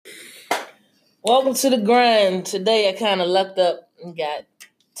Welcome to the grind. Today I kind of lucked up and got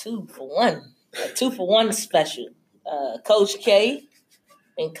 2 for 1. A 2 for 1 special. Coach K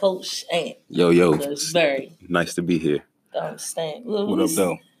and Coach Ant. Yo. Barry. Nice to be here. Don't understand. What up,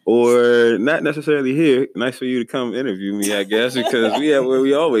 though? Or not necessarily here. Nice for you to come interview me, I guess, because we are where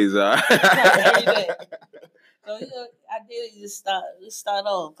we always are. Every day. So, I did just start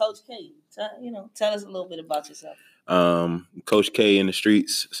off. Coach K, tell us a little bit about yourself. Coach K in the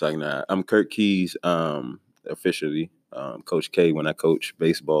streets. It's like, I'm Kurt Keys, officially. Coach K when I coach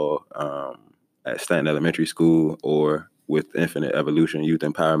baseball at Stanton Elementary School, or with Infinite Evolution Youth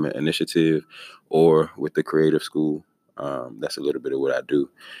Empowerment Initiative, or with the Creative School. That's a little bit of what I do.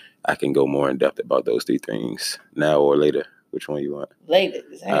 I can go more in depth about those 3 things now or later. Which one you want? Later.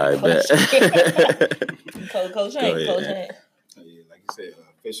 I bet. Coach Ant. Yeah, like you said,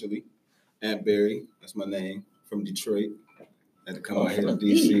 officially, Ant Barry. That's my name. From Detroit. I had to come out here to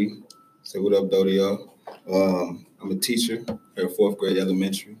DC. Say what up, though, to y'all. I'm a teacher at 4th grade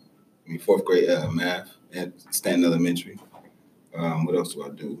elementary. 4th grade math at Stanton Elementary. What else do I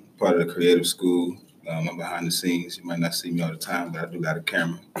do? Part of the creative school. I'm behind the scenes. You might not see me all the time, but I do got a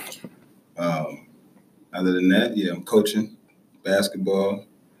camera. Other than that, I'm coaching basketball.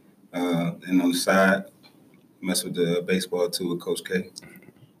 And on the side, mess with the baseball too with Coach K.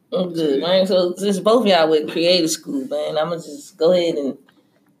 Oh, good, man. So since both of y'all with creative school, man, I'm gonna just go ahead and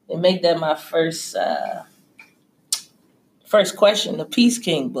make that my first question. The Peace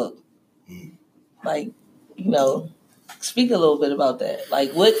King book, speak a little bit about that.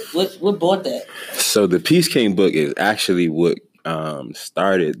 Like, what brought that? So the Peace King book is actually what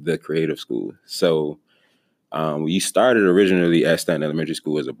started the creative school. So we started originally at Stanton Elementary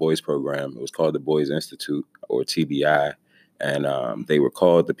School as a boys program. It was called the Boys Institute, or TBI. And they were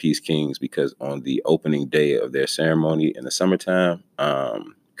called the Peace Kings because on the opening day of their ceremony in the summertime,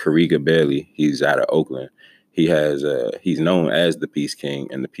 Kariga Bailey, he's out of Oakland. He's known as the Peace King,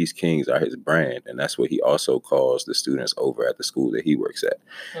 and the Peace Kings are his brand. And that's what he also calls the students over at the school that he works at.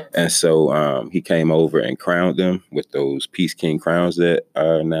 Mm-hmm. And so he came over and crowned them with those Peace King crowns that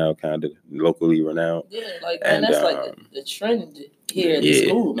are now kind of locally renowned. Yeah, that's like the trend here at the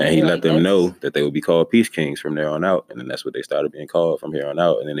school, man. And he let them know that they would be called Peace Kings from there on out. And then that's what they started being called from here on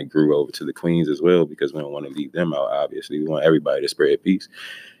out. And then it grew over to the Queens as well, because we don't want to leave them out, obviously. We want everybody to spread peace.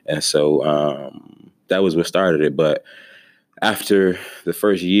 And so that was what started it. But after the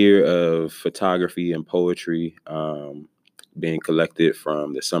first year of photography and poetry being collected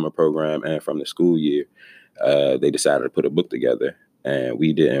from the summer program and from the school year, they decided to put a book together. And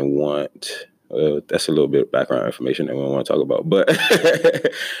we didn't want... that's a little bit of background information that we don't want to talk about. But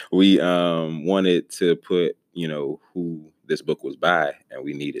we wanted to put, who this book was by, and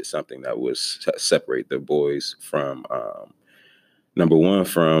we needed something that was separate the boys from, number one,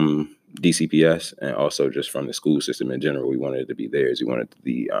 from DCPS, and also just from the school system in general. We wanted it to be theirs. We wanted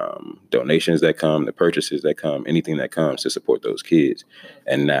the donations that come, the purchases that come, anything that comes to support those kids,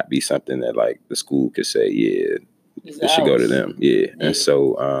 and not be something that like the school could say, it should go to them. Yeah. And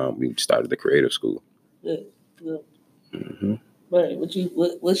so we started the creative school. Good. Mm-hmm. Right.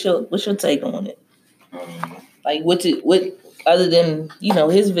 What's your take on it? Like what other than,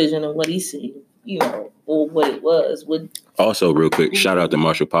 his vision and what he see, or what it was. Also, real quick, shout out to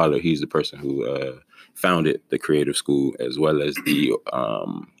Marshall Pollard. He's the person who founded the creative school, as well as the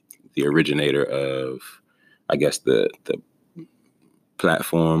originator of, I guess, the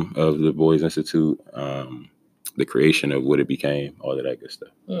platform of the Boys Institute, the creation of what it became, all of that good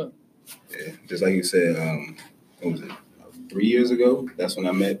stuff. Yeah, just like you said, what was it, 3 years ago? That's when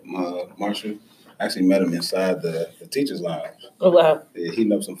I met Marshall. I actually met him inside the teacher's lounge. Oh, wow.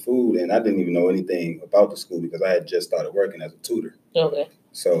 Heating up some food, and I didn't even know anything about the school because I had just started working as a tutor. Okay.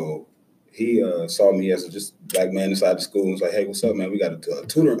 So he saw me as a just black man inside the school and was like, hey, what's up, man? We got a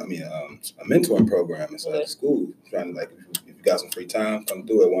mentoring program inside the school. Trying to, if you got some free time, come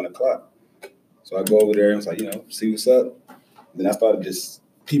through at 1 o'clock. So I go over there and was like, see what's up. Then I started just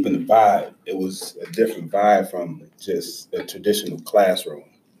peeping the vibe. It was a different vibe from just a traditional classroom.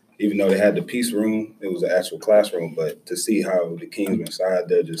 Even though they had the peace room, it was an actual classroom. But to see how the Kings were inside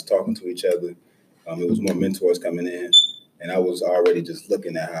there just talking to each other, it was more mentors coming in. And I was already just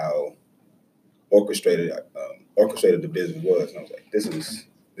looking at how orchestrated the business was. And I was like, this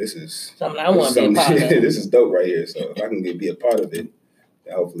is something I want to be a part of. This is dope right here. So if I can be a part of it,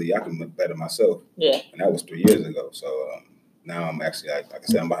 then hopefully I can better myself. Yeah. And that was 3 years ago. So now I'm actually, like I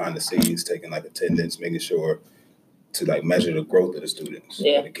said, I'm behind the scenes taking attendance, making sure to measure the growth of the students,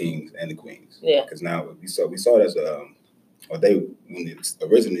 the Kings and the Queens. Yeah. Because now we saw it as when it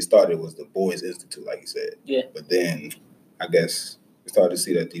originally started, it was the Boys Institute, like you said. Yeah. But then I guess we started to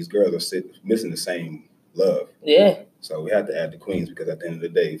see that these girls are missing the same love. Yeah. So we had to add the queens because at the end of the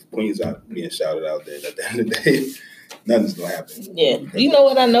day, if queens aren't being shouted out there, at the end of the day, nothing's gonna happen. Yeah. You know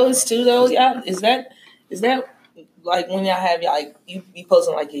what I noticed too though, y'all? Is that like when y'all have like you be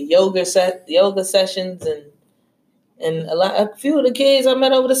posting like your yoga sessions and a few of the kids I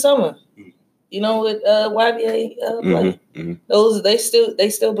met over the summer. You know, with YBA those they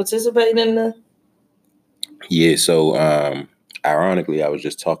still participate in the. Yeah, so ironically, I was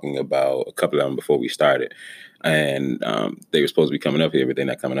just talking about a couple of them before we started, and they were supposed to be coming up here, but they're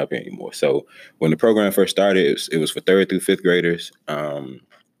not coming up here anymore. So when the program first started, it was for 3rd through 5th graders,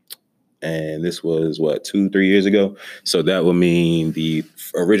 and this was 2-3 years ago. So that would mean the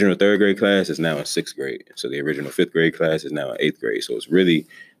original 3rd grade class is now in 6th grade. So the original 5th grade class is now in 8th grade. So it's really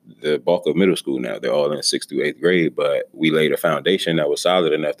the bulk of middle school now. They're all in 6th through 8th grade, but we laid a foundation that was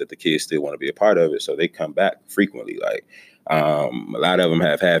solid enough that the kids still want to be a part of it. So they come back frequently. Like a lot of them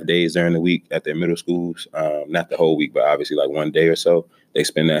have half days during the week at their middle schools. Not the whole week, but obviously like one day or so. They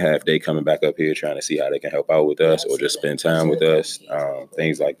spend that half day coming back up here trying to see how they can help out with us or just spend time with us,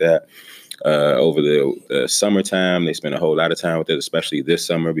 things like that. Over the summertime, they spend a whole lot of time with us, especially this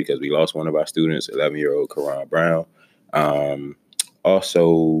summer because we lost one of our students, 11-year-old Karan Brown.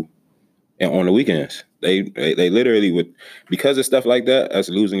 Also, and on the weekends, they literally would, because of stuff like that, us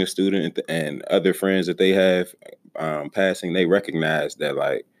losing a student and other friends that they have passing, they recognize that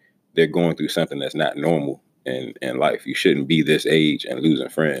like they're going through something that's not normal in life. You shouldn't be this age and losing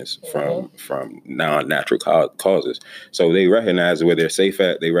friends from non-natural causes. So they recognize where they're safe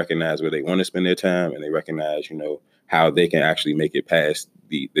at. They recognize where they want to spend their time, and they recognize, how they can actually make it past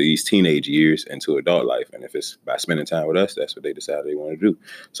these teenage years into adult life. And if it's by spending time with us, that's what they decide they want to do.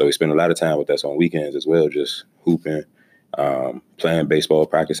 So we spend a lot of time with us on weekends as well, just hooping, playing baseball,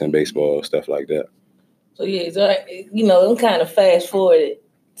 practicing baseball, stuff like that. So yeah, so I'm kind of fast forwarded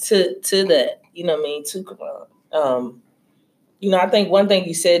to that. You know what I mean? To Karan. I think one thing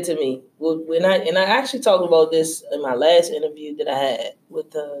you said to me when I actually talked about this in my last interview that I had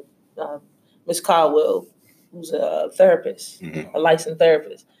with Miss Caldwell, who's a therapist, a licensed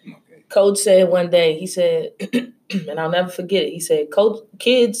therapist. Okay. Coach said one day, he said, and I'll never forget it. He said,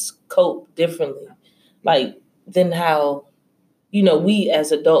 kids cope differently, like than how, we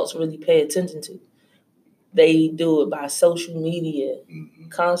as adults really pay attention to. They do it by social media,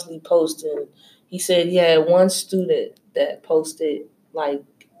 constantly posting. He said he had one student that posted like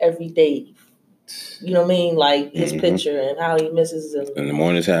every day. You know what I mean? Like his picture and how he misses him. In the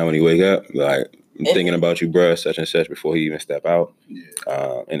morning time when he wake up, like, I'm thinking about you, bruh, such and such, before he even step out.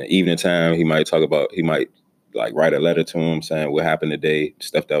 Yeah. In the evening time, he might like write a letter to him saying what happened today,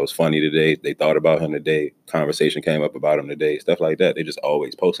 stuff that was funny today. They thought about him today. Conversation came up about him today, stuff like that. They just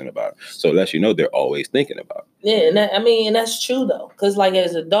always posting about it. So it lets you know they're always thinking about it. Yeah, and that's true though. Because like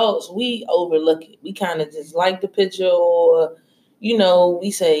as adults, we overlook it. We kind of just like the picture or,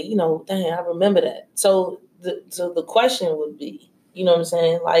 we say, dang, I remember that. So the question would be, you know what I'm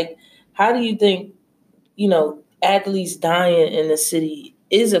saying? Like, how do you think, athletes dying in the city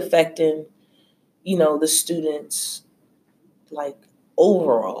is affecting, the students, like,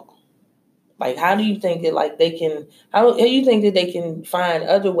 overall? Like, how do you think that, like, how do you think that they can find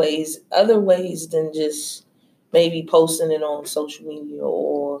other ways than just maybe posting it on social media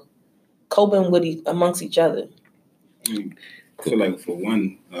or coping with amongst each other? I feel like, for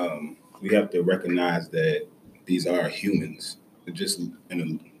one, we have to recognize that these are humans, just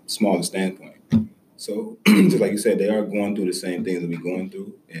in a smaller standpoint. So, just like you said, they are going through the same things that we're going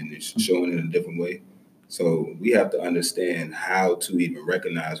through, and it's showing in a different way. So we have to understand how to even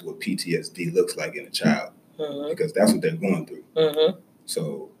recognize what PTSD looks like in a child, because that's what they're going through.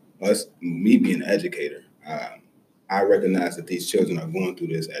 So me being an educator, I recognize that these children are going through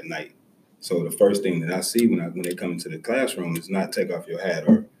this at night. So the first thing that I see when they come into the classroom is not take off your hat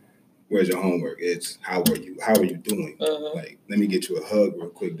or where's your homework. It's how are you doing? Like, let me get you a hug real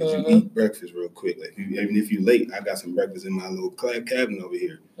quick. Did you eat breakfast real quick? Like, even if you're late, I got some breakfast in my little cabinet over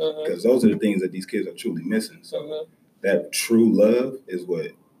here. Because those are the things that these kids are truly missing. So that true love is what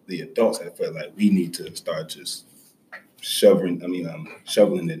the adults have felt like we need to start just shoveling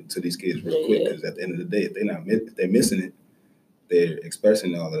it to these kids real quick. Because at the end of the day, if they're missing it, they're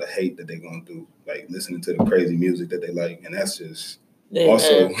expressing all of the hate that they're going through, like listening to the crazy music that they like, and that's just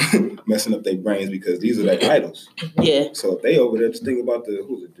also messing up their brains because these are their idols. Yeah. So if they over there, just think about the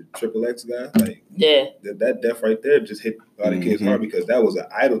XXX guy, like that death right there just hit a lot of kids hard because that was an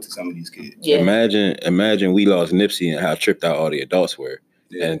idol to some of these kids. Yeah. Imagine we lost Nipsey and how tripped out all the adults were.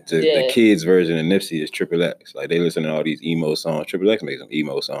 And the kids' version of Nipsey is Triple X. Like, they listen to all these emo songs. Triple X makes some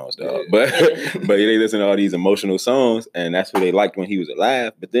emo songs, dog. But they listen to all these emotional songs, and that's what they liked when he was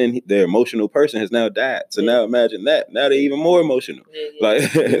alive. But then their emotional person has now died. So now imagine that. Now they're even more emotional. Like,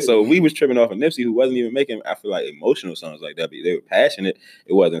 so we was tripping off of Nipsey, who wasn't even making, I feel like, emotional songs like that. But they were passionate.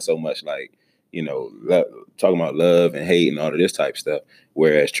 It wasn't so much like, you know, talking about love and hate and all of this type stuff.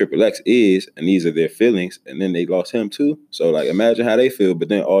 Whereas Triple X is, and these are their feelings, and then they lost him too. So, like, imagine how they feel. But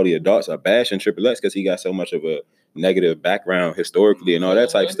then all the adults are bashing Triple X because he got so much of a negative background historically and all that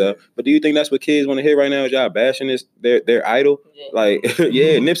type stuff. But do you think that's what kids want to hear right now? Is y'all bashing their idol? Like,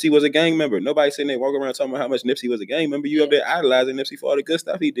 Nipsey was a gang member. Nobody's sitting there walking around talking about how much Nipsey was a gang member. You up there idolizing Nipsey for all the good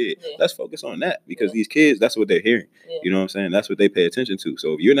stuff he did. Let's focus on that, because these kids, that's what they're hearing. You know what I'm saying? That's what they pay attention to.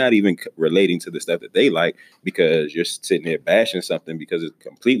 So if you're not even relating to the stuff that they like because you're sitting there bashing something because it's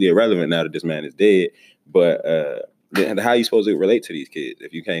completely irrelevant now that this man is dead, but how are you supposed to relate to these kids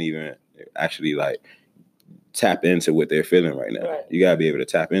if you can't even actually, like, tap into what they're feeling right now? You gotta be able to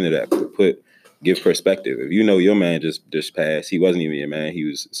tap into that, give perspective. If you know your man just passed, he wasn't even your man, he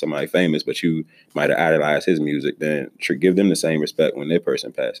was somebody famous, but you might have idolized his music, then give them the same respect when their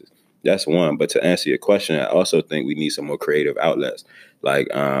person passes. That's one. But to answer your question, I also think we need some more creative outlets, like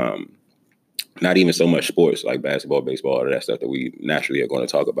not even so much sports like basketball, baseball, all of that stuff that we naturally are going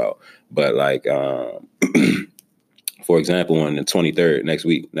to talk about, but like for example, on the 23rd,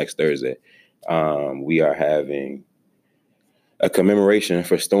 next Thursday, we are having a commemoration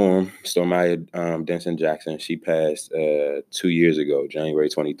for Stormaya Denson Jackson. She passed 2 years ago, January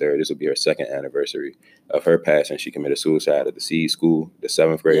 23rd. This will be her second anniversary of her passing. She committed suicide at the Seed School, the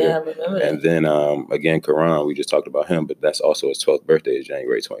 7th grader. Yeah, I remember that. And then, again, Karan, we just talked about him, but that's also his 12th birthday is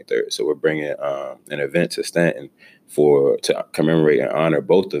January 23rd. So we're bringing an event to Stanton to commemorate and honor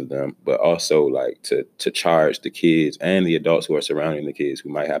both of them, but also like to charge the kids and the adults who are surrounding the kids who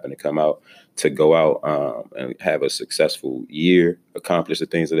might happen to come out to go out and have a successful year, accomplish the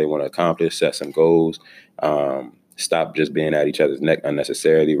things that they want to accomplish, set some goals, stop just being at each other's neck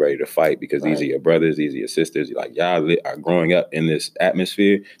unnecessarily, ready to fight because these are your brothers, these are your sisters. Like, y'all are growing up in this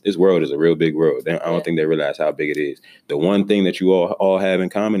atmosphere. This world is a real big world. I don't think they realize how big it is. The one thing that you all have in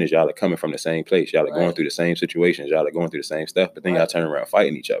common is y'all are coming from the same place. Y'all are going through the same situations. Y'all are going through the same stuff, but then y'all turn around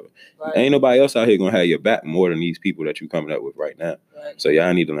fighting each other. Ain't nobody else out here gonna have your back more than these people that you coming up with right now. So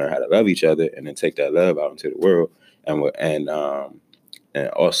y'all need to learn how to love each other and then take that love out into the world. And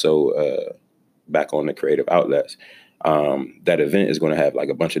also back on the creative outlets. That event is going to have like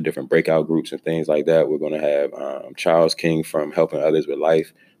a bunch of different breakout groups and things like that. We're going to have Charles King from Helping Others with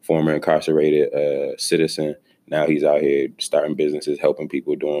Life, former incarcerated citizen. Now he's out here starting businesses, helping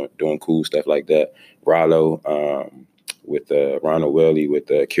people, doing cool stuff like that. Rollo with Ronald Welly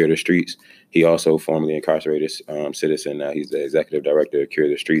with Cure the Streets. He also formerly incarcerated citizen. Now he's the executive director of Cure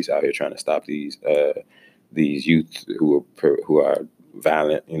the Streets, out here trying to stop these youth who are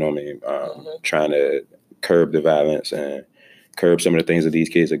violent. You know what I mean? Trying to curb the violence and curb some of the things that these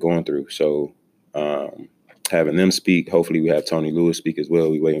kids are going through. So having them speak, hopefully we have Tony Lewis speak as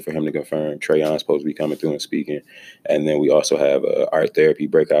well. We're waiting for him to confirm. Trayon's supposed to be coming through and speaking. And then we also have art therapy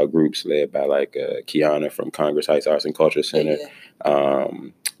breakout groups led by like Kiana from Congress Heights Arts and Culture Center,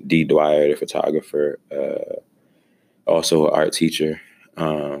 D. Dwyer, the photographer, also an art teacher.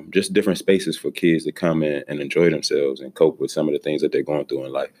 Just different spaces for kids to come in and enjoy themselves and cope with some of the things that they're going through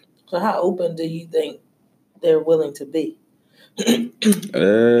in life. So how open do you think they're willing to be?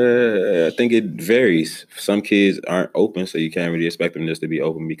 I think it varies. Some kids aren't open, so you can't really expect them just to be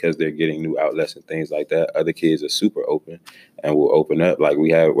open because they're getting new outlets and things like that. Other kids are super open and will open up. Like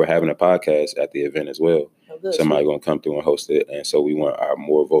we're having a podcast at the event as well. Somebody gonna come through and host it, and so we want our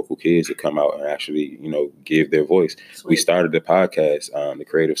more vocal kids to come out and actually, give their voice. Sweet. We started the podcast. The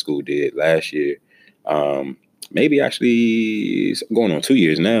Creative School did last year. Maybe actually going on 2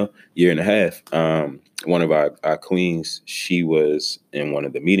 years now, year and a half. One of our queens, she was in one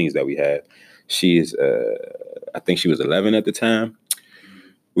of the meetings that we had. She is, I think she was 11 at the time.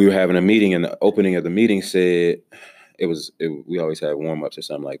 We were having a meeting, and the opening of the meeting said, we always had warm-ups or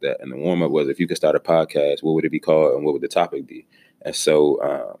something like that. And the warm-up was, if you could start a podcast, what would it be called and what would the topic be? And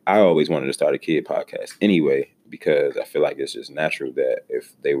so I always wanted to start a kid podcast anyway, because I feel like it's just natural that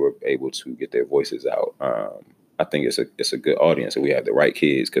if they were able to get their voices out, I think it's a good audience, and we have the right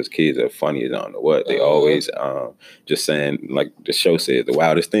kids, because kids are funny as I don't know what. They always just saying, like the show said, the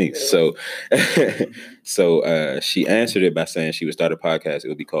wildest things. So she answered it by saying she would start a podcast. It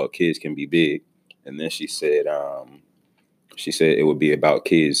would be called Kids Can Be Big. And then she said it would be about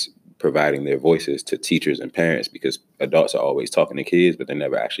kids providing their voices to teachers and parents, because adults are always talking to kids, but they're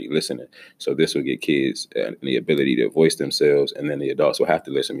never actually listening. So this will get kids the ability to voice themselves, and then the adults will have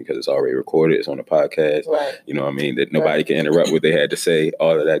to listen because it's already recorded. It's on a podcast. Right. You know what I mean? That nobody can interrupt what they had to say,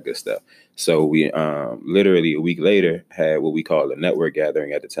 all of that good stuff. So we literally a week later had what we call a network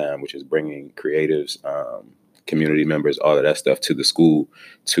gathering at the time, which is bringing creatives, community members, all of that stuff to the school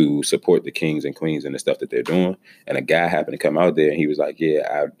to support the kings and queens and the stuff that they're doing. And a guy happened to come out there and he was like,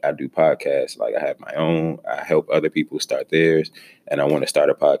 yeah, I do podcasts. Like, I have my own. I help other people start theirs. And I want to start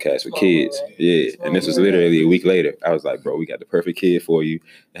a podcast for kids. Right? Yeah. And this was literally a week later. I was like, bro, we got the perfect kid for you.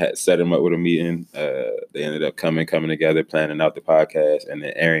 I had set him up with a meeting. They ended up coming together, planning out the podcast, and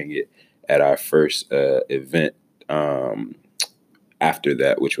then airing it at our first event after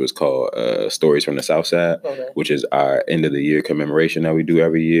that, which was called Stories from the South Side, which is our end of the year commemoration that we do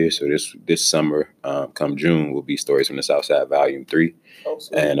every year. So this summer, come June, will be Stories from the South Side Volume 3.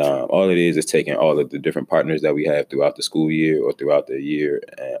 And all it is taking all of the different partners that we have throughout the school year or throughout the year.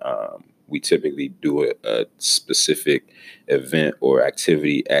 And we typically do a specific event or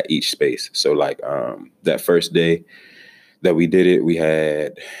activity at each space. So like that first day that we did it, we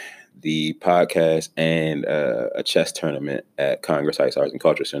had the podcast and a chess tournament at Congress Heights Arts and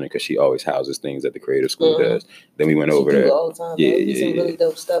Culture Center, because she always houses things that the creative school does. Then we went over there. All the time, some really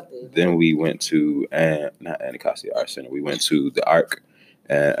dope stuff there. Then we went to not Anacostia Art Center. We went to the Arc,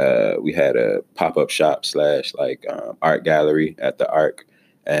 and we had a pop-up shop / art gallery at the Arc,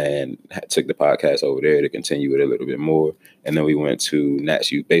 and took the podcast over there to continue it a little bit more. And then we went to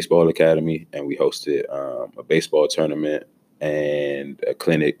Nats Youth Baseball Academy, and we hosted a baseball tournament and a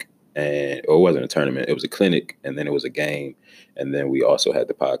clinic. It wasn't a tournament, it was a clinic, and then it was a game. And then we also had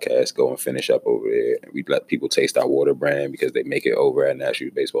the podcast go and finish up over there. And we'd let people taste our water brand because they make it over at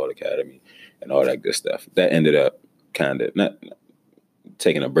National Baseball Academy and all that good stuff. That ended up kind of not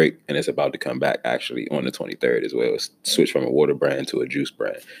taking a break, and it's about to come back actually on the 23rd as well. It's switched from a water brand to a juice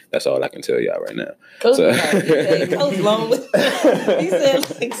brand. That's all I can tell y'all right now. Coach, Coach long with he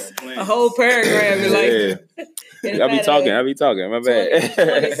said like a whole paragraph. I be talking. My bad.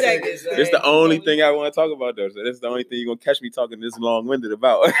 20 seconds. It's the only thing I want to talk about, though. So that's the only thing you're gonna catch me talking this long-winded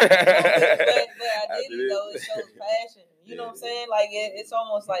about. but I did it though. It shows passion. You know what I'm saying? Like it's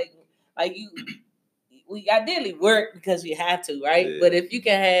almost like you. We ideally work because we have to, right? Yeah. But if you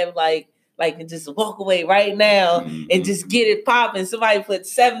can have like just walk away right now and just get it popping. Somebody put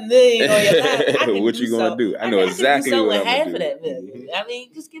 $7 million on your line. What you gonna do? I know exactly what I'm half of that million. I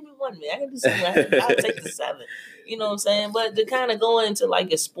mean, just give me $1 million. I can do something. I'll take the 7. You know what I'm saying? But to kind of go into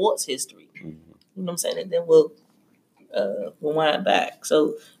like a sports history, you know what I'm saying, and then we'll wind back.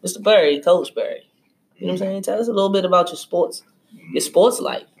 So, Mr. Berry, Coach Berry, you know what I'm saying? Tell us a little bit about your sports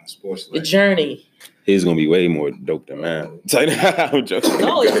life, the journey. He's gonna be way more dope than mine. I'm joking.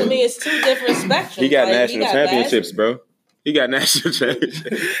 No, I mean it's 2 different spectrums. He got national championships, bro. He got national championships.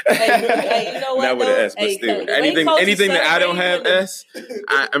 Hey, you know what? Not with an S, but still. Anything that I don't have S,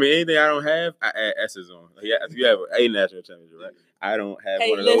 anything I don't have, I add S's on. Yeah, if you have a national championship, right? I don't have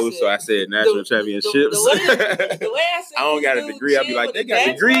one of those, so I said national championships. The way I said I don't got a degree. I'll be like, they got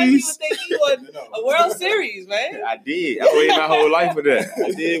degrees. You would think he won a World Series, man. I did. I waited my whole life for that.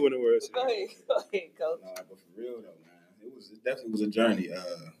 I did win a World Series. Go ahead, Coach. No, but for real though, man, it definitely was a journey.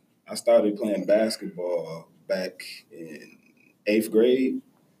 I started playing basketball back in 8th grade.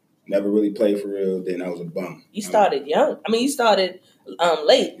 Never really played for real. Then I was a bum. You started young. I mean, you started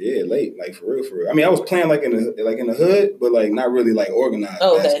late. Yeah, late. Like for real. I mean, I was playing like in the hood, but like not really like organized.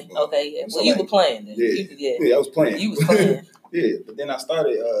 Basketball. Okay. Yeah. Well, you were playing then. Yeah, I was playing. You was playing. Yeah, but then I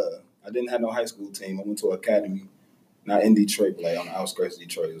started. I didn't have no high school team. I went to an academy, not in Detroit, but like on the outskirts of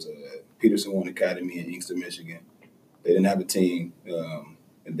Detroit. It was Peterson Warren Academy in Inkster, Michigan. They didn't have a team,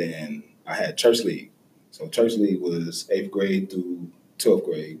 and then I had church league. So church league was 8th grade through 12th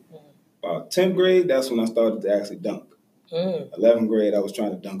grade. About 10th grade, that's when I started to actually dunk. 11th grade, I was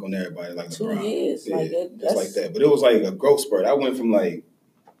trying to dunk on everybody like LeBron. 2 years, yeah, just like that. But it was like a growth spurt. I went from like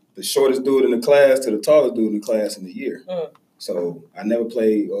the shortest dude in the class to the tallest dude in the class in a year. So I never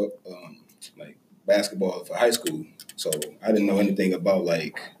played like basketball for high school. So I didn't know anything about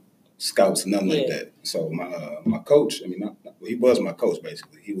like scouts and nothing like that. So my coach, he was my coach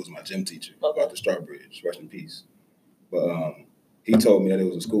basically. He was my gym teacher, Arthur Starbridge, rest in peace. But he told me that there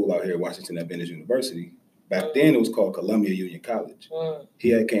was a school out here at Washington Adventist University. Back then, it was called Columbia Union College. He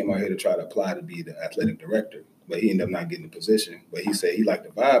had came out here to try to apply to be the athletic director, but he ended up not getting the position. But he said he liked the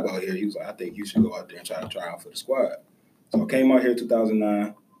vibe out here. He was like, I think you should go out there and try out for the squad. So I came out here in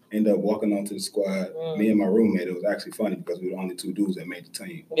 2009, ended up walking onto the squad. Me and my roommate, it was actually funny because we were the only 2 dudes that made the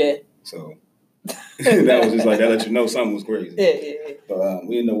team. Yeah. So That was just like, that let you know something was crazy. Yeah. But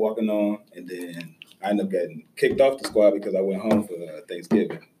we ended up walking on, and then I ended up getting kicked off the squad because I went home for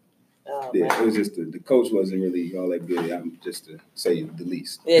Thanksgiving. Oh, Yeah, man. it was just the coach wasn't really all that good. I'm just to say the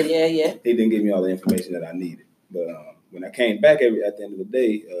least. Yeah. He didn't give me all the information that I needed. But when I came back at the end of the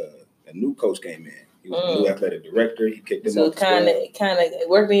day, a new coach came in. He was a new athletic director. He kicked him off the squad. So kind of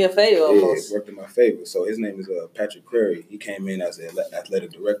worked in your favor almost. Yeah, it worked in my favor. So his name is Patrick Crary. He came in as an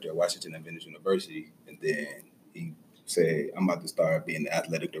athletic director at Washington Adventist University, and then he said, "I'm about to start being the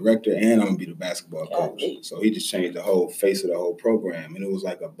athletic director, and I'm gonna be the basketball coach." So he just changed the whole face of the whole program, and it was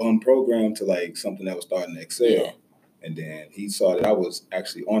like a bum program to like something that was starting to excel. Yeah. And then he saw that I was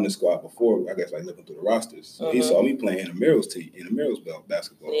actually on the squad before, I guess, like looking through the rosters. So he saw me playing in the Mills belt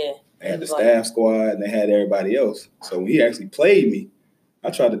basketball. Yeah. They had the staff squad and they had everybody else. So when he actually played me, I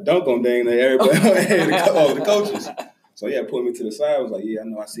tried to dunk on dang everybody, all the coaches. So yeah, pulled me to the side. I was like, "Yeah, I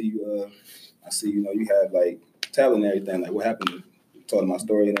know. I see you. You have like talent and everything. Like, what happened?" Told him my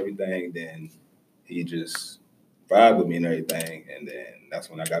story and everything. Then he just vibed with me and everything. And then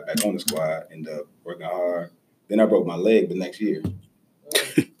that's when I got back on the squad. Ended up working hard. Then I broke my leg the next year.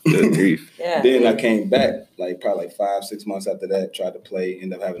 Good grief. Yeah. Then I came back probably 5-6 months after that, tried to play,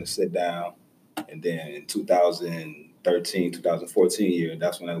 ended up having to sit down. And then in 2013, 2014 year,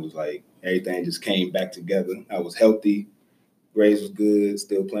 that's when I was like, everything just came back together. I was healthy, grades was good,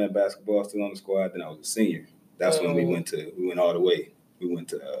 still playing basketball, still on the squad. Then I was a senior. That's when we went all the way. We went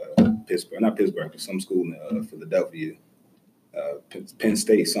to not Pittsburgh, but some school in Philadelphia, Penn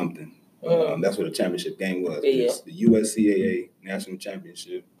State something. That's what the championship game was. Yeah. It's the USCAA National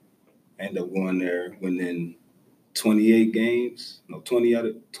Championship. I ended up going there, winning 28 games. No,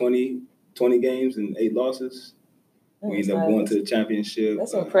 20 games and 8 losses. We ended up going to the championship.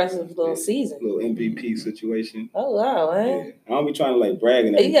 That's an impressive little season. Little MVP situation. Oh wow, man! Yeah. I don't be trying to like brag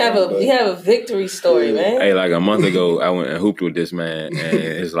and everything. You have a victory story, man. Hey, like a month ago, I went and hooped with this man, and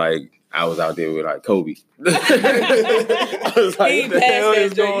it's like I was out there with like Kobe. I was like, what the hell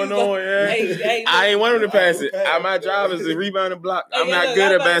is going on, yeah? I ain't want him to pass it. My job is to rebound and block. I'm not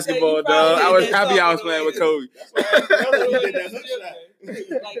good at basketball, dog. I was happy I was playing with Kobe.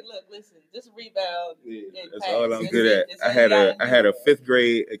 Like, look, listen, just rebound. That's all I'm good at. I had a 5th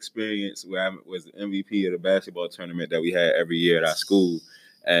grade experience where I was the MVP of the basketball tournament that we had every year at our school.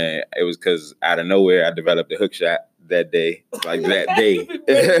 And it was because out of nowhere, I developed a hook shot that day. Like that day.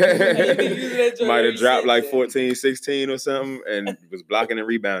 Might have dropped like 14, 16 or something and was blocking and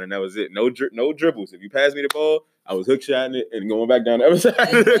rebounding. That was it. No dribbles. If you pass me the ball, I was hook shotting it and going back down the other side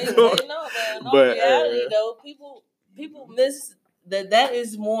of the court. But reality, though, people miss that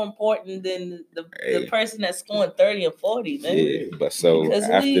is more important than the person that's scoring 30 and 40, man. Yeah, but so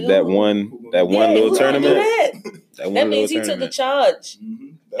after that one little tournament, that means he took a charge.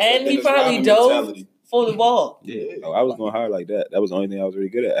 And he probably dove for the ball. Yeah. Oh, I was going hard like that. That was the only thing I was really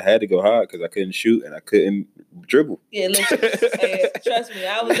good at. I had to go hard because I couldn't shoot and I couldn't dribble. Yeah, listen, trust me,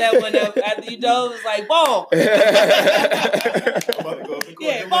 I was that one that after you dove, it was like, ball.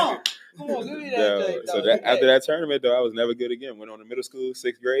 Yeah, ball. Come on, give me that. So after that tournament, though, I was never good again. Went on to middle school,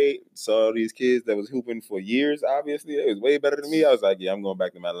 6th grade, saw these kids that was hooping for years, obviously. They was way better than me. I was like, yeah, I'm going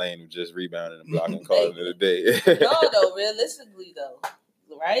back to my lane of just rebounding and blocking, calling it a day. No, though, realistically, though,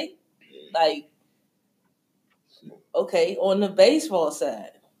 right? Like, okay, on the baseball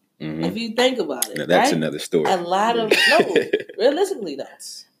side, if you think about it, now, that's another story. Realistically, though,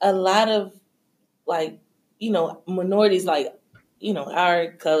 a lot of, like, minorities, like,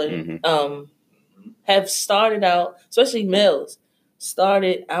 our color, have started out, especially males,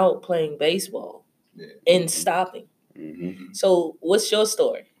 started out playing baseball and stopping. So what's your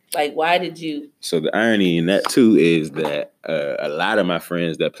story? Like, why did you? So the irony in that, too, is that a lot of my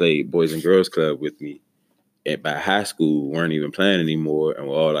friends that played Boys and Girls Club with me by high school weren't even playing anymore and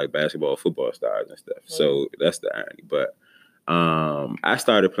were all like basketball, football stars and stuff. So that's the irony. But I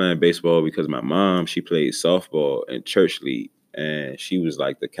started playing baseball because my mom, she played softball in church league. And she was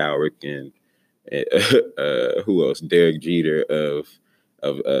like the Cal Ripken, who else? Derek Jeter of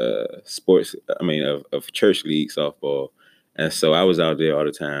sports. I mean, of church league softball. And so I was out there all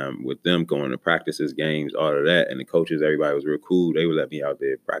the time with them, going to practices, games, all of that. And the coaches, everybody was real cool. They would let me out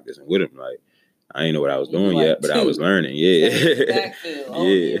there practicing with them. Like, I didn't know what I was doing yet, but I was learning. Yeah.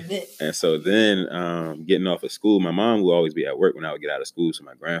 And so then getting off of school, my mom would always be at work when I would get out of school. So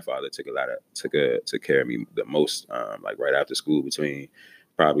my grandfather took care of me the most, like right after school, between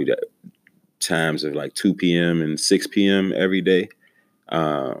probably the times of like 2 p.m. and 6 p.m. every day.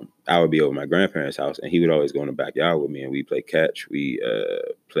 I would be over my grandparents' house, and he would always go in the backyard with me, and we play catch. We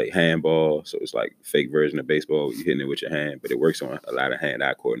play handball, so it's like fake version of baseball. You're hitting it with your hand, but it works on a lot of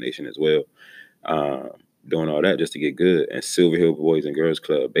hand-eye coordination as well. doing all that just to get good. And Silver Hill Boys and Girls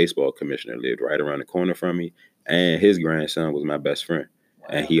Club baseball commissioner lived right around the corner from me, and his grandson was my best friend. Wow.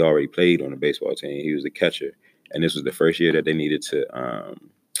 And he already played on the baseball team. He was the catcher, and this was the first year that they needed to.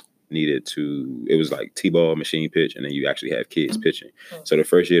 It was like T-ball, machine pitch, and then you actually have kids pitching. So the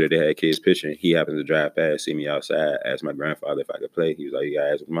first year that they had kids pitching, he happened to drive past, see me outside, asked my grandfather if I could play. He was like, "You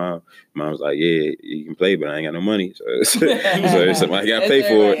gotta ask mom." Mom was like, "Yeah, you can play, but I ain't got no money." So I gotta pay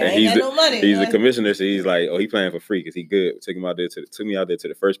for it. And he's the commissioner, so he's like, "Oh, he playing for free because he good." Took me out there to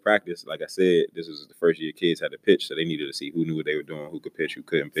the first practice. Like I said, this was the first year kids had to pitch, so they needed to see who knew what they were doing, who could pitch, who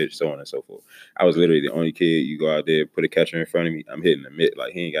couldn't pitch, so on and so forth. I was literally the only kid. You go out there, put a catcher in front of me, I'm hitting the mitt,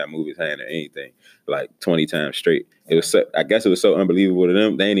 like he ain't got to move his hand or anything, like 20 times straight. It was I guess it was so unbelievable to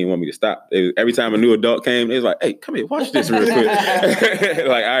them. They didn't even want me to stop. Every time a new adult came, they was like, "Hey, come here, watch this real quick."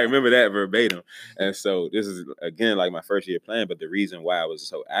 Like I remember that verbatim. And so this is again like my first year playing. But the reason why I was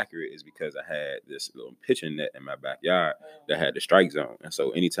so accurate is because I had this little pitching net in my backyard that had the strike zone. And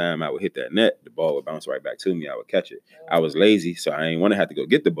so anytime I would hit that net, the ball would bounce right back to me. I would catch it. I was lazy, so I didn't want to have to go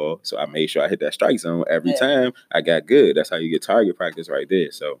get the ball. So I made sure I hit that strike zone every time. I got good. That's how you get target practice right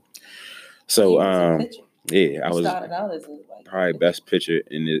there. So yeah, I was started out as probably best pitcher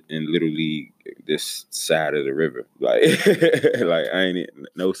in Little League this side of the river. Like, like I ain't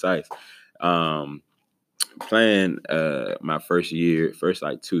no size. Playing my first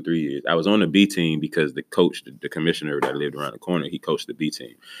like 2-3 years, I was on the B team because the coach, the commissioner that lived around the corner, he coached the B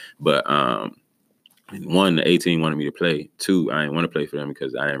team. But one, the A team wanted me to play. Two, I didn't want to play for them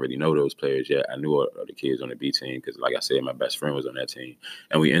because I didn't really know those players yet. I knew all the kids on the B team because, like I said, my best friend was on that team.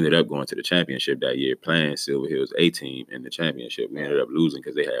 And we ended up going to the championship that year playing Silver Hill's A team in the championship. We ended up losing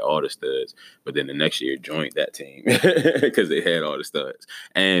because they had all the studs. But then the next year joined that team because they had all the studs.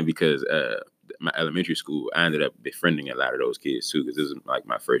 And because my elementary school, I ended up befriending a lot of those kids too because this was like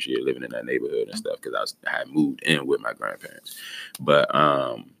my first year living in that neighborhood and stuff because I had moved in with my grandparents. But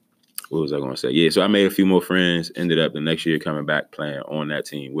what was I going to say? Yeah, so I made a few more friends, ended up the next year coming back playing on that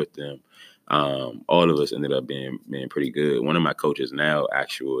team with them. All of us ended up being pretty good. One of my coaches now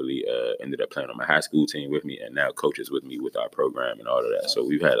actually ended up playing on my high school team with me and now coaches with me with our program and all of that. So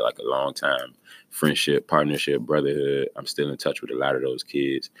we've had like a long time friendship, partnership, brotherhood. I'm still in touch with a lot of those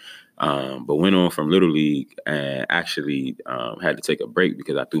kids. But went on from Little League and actually had to take a break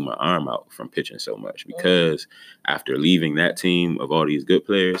because I threw my arm out from pitching so much. Because after leaving that team of all these good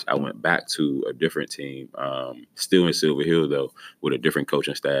players, I went back to a different team, still in Silver Hill though, with a different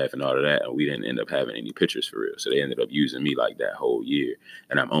coaching staff and all of that. And we didn't end up having any pitchers for real. So they ended up using me like that whole year.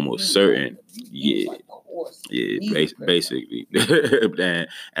 And I'm almost certain, basically. and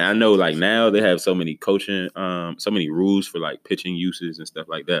I know like now they have so many coaching, so many rules for like pitching uses and stuff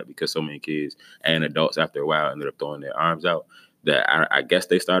like that because so many kids and adults after a while ended up throwing their arms out that I guess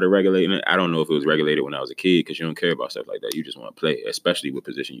they started regulating it. I don't know if it was regulated when I was a kid because you don't care about stuff like that. You just want to play, especially with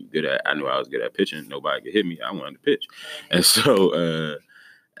position you're good at. I knew I was good at pitching. Nobody could hit me. I wanted to pitch. And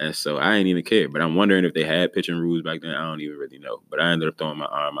so I ain't even care. But I'm wondering if they had pitching rules back then. I don't even really know. But I ended up throwing my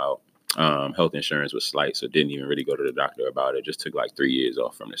arm out. Health insurance was slight, so didn't even really go to the doctor about it. Just took like 3 years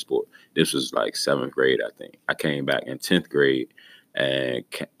off from the sport. This was like 7th grade, I think. I came back in 10th grade and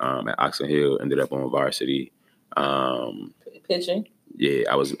at Oxon Hill ended up on varsity. Pitching?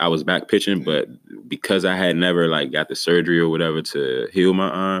 Yeah, I was back pitching, but because I had never like got the surgery or whatever to heal my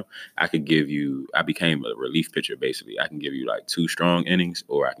arm, I became a relief pitcher basically. I can give you like 2 strong innings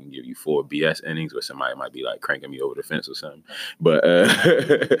or I can give you 4 BS innings where somebody might be like cranking me over the fence or something. But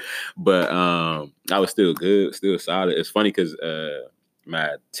I was still good, still solid. It's funny because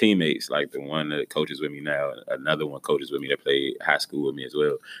my teammates, like the one that coaches with me now, another one coaches with me that played high school with me as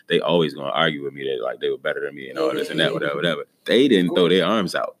well, they always gonna argue with me that like they were better than me and all this and that, whatever. They didn't throw their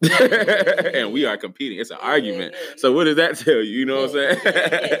arms out. And we are competing. It's an argument. So what does that tell you? You know what I'm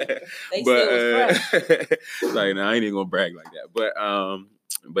saying? But like, no, I ain't even gonna brag like that.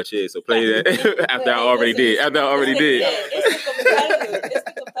 But yeah, so play that after I already did. It's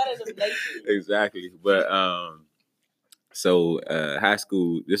the competitive nature. Exactly. But so high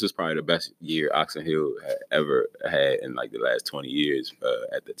school, this was probably the best year Oxon Hill had ever had in like the last 20 years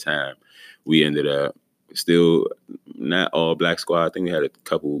at the time. We ended up still not all black squad. I think we had a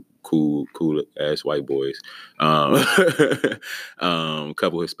couple cool ass white boys,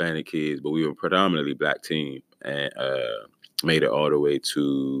 couple Hispanic kids, but we were predominantly black team and made it all the way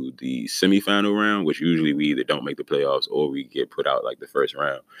to the semifinal round, which usually we either don't make the playoffs or we get put out like the first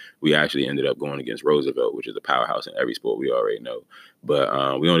round. We actually ended up going against Roosevelt, which is a powerhouse in every sport we already know.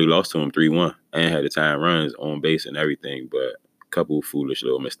 But we only lost to them 3-1 and had the time runs on base and everything. But couple foolish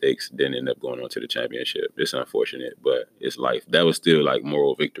little mistakes, didn't end up going on to the championship. It's unfortunate, but it's life. That was still like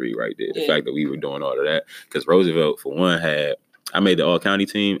moral victory right there. The fact that we were doing all of that, because Roosevelt, for one, I made the all-county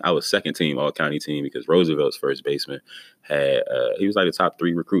team. I was second team all-county team because Roosevelt's first baseman he was like the top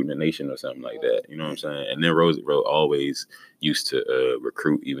 3 recruit in the nation or something like that. You know what I'm saying? And then Roosevelt always used to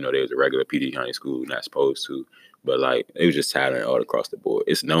recruit, even though they was a regular PD County school, not supposed to. But like, it was just talent all across the board.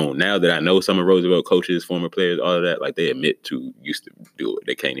 It's known now that I know some of Roosevelt coaches, former players, all of that, like they admit to used to do it.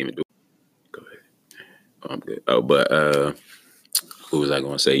 They can't even do it. Go ahead. I'm good. Oh, but what was I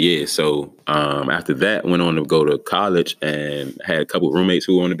going to say? Yeah. So after that, went on to go to college and had a couple of roommates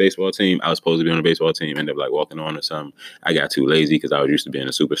who were on the baseball team. I was supposed to be on the baseball team, ended up like walking on or something. I got too lazy because I was used to being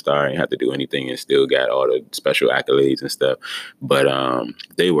a superstar and had to do anything and still got all the special accolades and stuff. But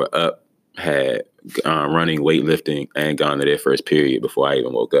they were up, had running, weightlifting, and gone to their first period before I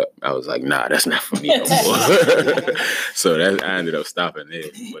even woke up. I was like, nah, that's not for me no more. So I ended up stopping there.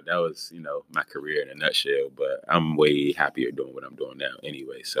 But that was, my career in a nutshell. But I'm way happier doing what I'm doing now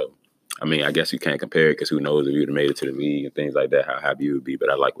anyway. So, I mean, I guess you can't compare it because who knows if you'd have made it to the league and things like that, how happy you would be.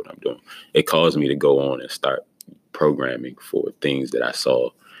 But I like what I'm doing. It caused me to go on and start programming for things that I saw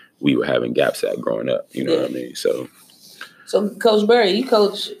we were having gaps at growing up. You know what I mean? So Coach Berry, you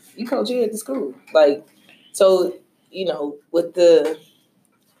coach here at the school. Like, so, with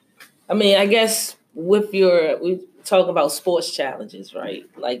I guess we talk about sports challenges, right?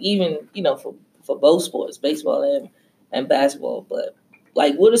 Like even, for both sports, baseball and basketball. But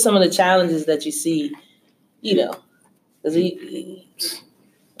like, what are some of the challenges that you see,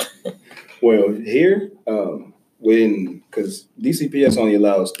 Well, here, because DCPS only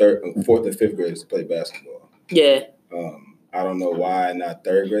allows 4th and 5th graders to play basketball. Yeah. I don't know why not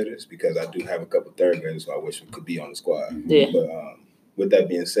 3rd graders, because I do have a couple 3rd graders who I wish could be on the squad. Yeah. But with that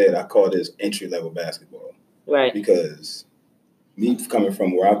being said, I call this entry-level basketball. Right. Because me coming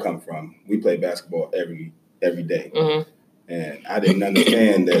from where I come from, we play basketball every day. Mm-hmm. And I didn't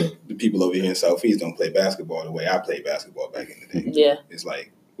understand that the people over here in Southeast don't play basketball the way I played basketball back in the day. Yeah. It's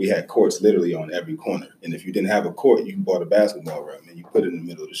like we had courts literally on every corner. And if you didn't have a court, you bought a basketball rim and you put it in the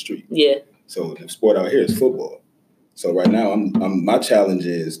middle of the street. Yeah. So the sport out here is football. So right now, my challenge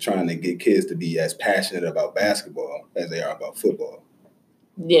is trying to get kids to be as passionate about basketball as they are about football.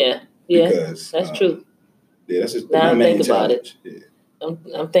 Yeah, because, that's true. Yeah, that's just now my main challenge. About it.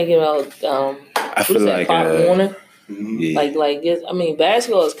 Yeah. I'm thinking about I feel like Pop Warner. Mm-hmm. Yeah.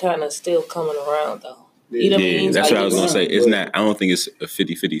 Basketball is kind of still coming around though. Yeah. You know what I mean? That's like, what I was gonna say. It's not. I don't think it's a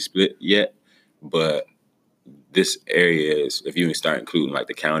 50-50 split yet, but this area is, if you start including like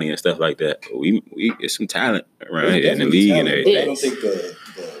the county and stuff like that, we it's some talent around here in the league and everything. I don't think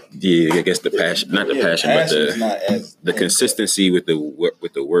I guess the passion, not the passion, but the consistency with the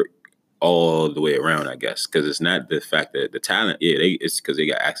work all the way around, I guess, because it's not the fact that the talent, it's because they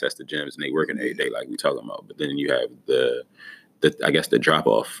got access to gyms and they working every day like we talking about. But then you have the I guess the drop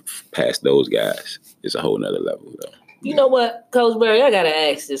off past those guys is a whole nother level though. You know what, Coach Berry, I gotta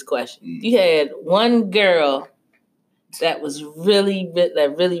ask this question. You had one girl that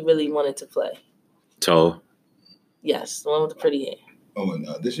really wanted to play. Tall? Yes, the one with the pretty hair. Oh, and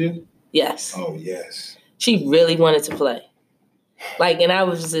this year? Yes. Oh, yes. She really wanted to play. And I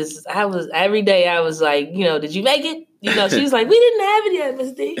was every day I was like, did you make it? She was like, we didn't have it yet,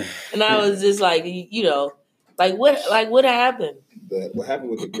 Miss D. And I was just like, what happened? What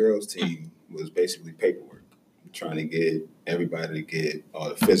happened with the girls team was basically paperwork. Trying to get everybody to get all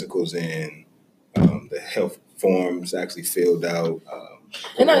the physicals in, the health forms actually filled out,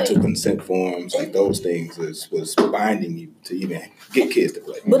 consent forms, like those things was binding you to even get kids to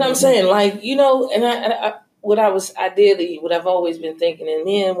play. But I'm saying, what I've always been thinking, and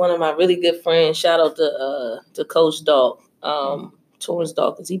me and one of my really good friends, shout out to Coach Dawk, Torrance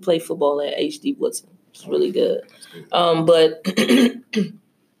Dawk, because he played football at HD Woodson. It's really good. But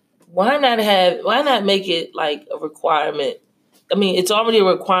why not make it like a requirement? I mean, it's already a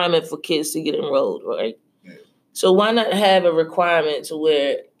requirement for kids to get enrolled, right? Yeah. So why not have a requirement to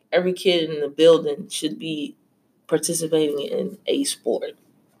where every kid in the building should be participating in a sport?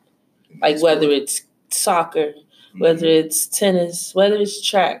 Like whether it's soccer, whether it's tennis, whether it's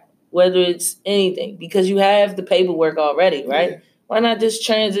track, whether it's anything, because you have the paperwork already, right? Yeah. Why not just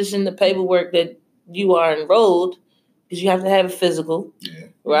transition the paperwork that you are enrolled, because you have to have a physical,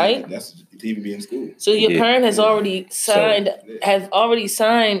 right? That's to even be in school. So your parent has already signed,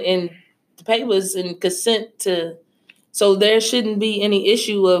 in the papers and consent to. So there shouldn't be any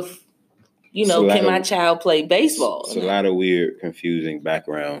issue of, can my child play baseball? It's a lot of weird, confusing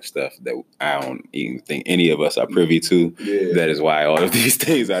background stuff that I don't even think any of us are privy to. Yeah. That is why all of these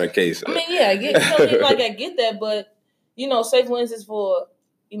things are the case. I mean, I get that, but say for instance for,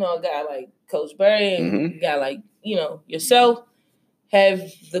 a guy like Coach Berry and a guy like, yourself have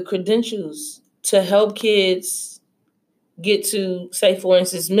the credentials to help kids get to, say for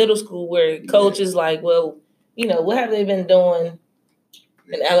instance, middle school where coach is like, well, what have they been doing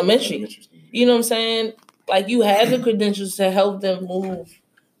in elementary? You know what I'm saying? Like you have the credentials to help them move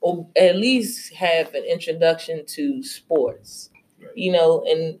or at least have an introduction to sports,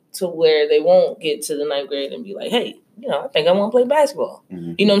 and to where they won't get to the 9th grade and be like, hey, I think I want to play basketball.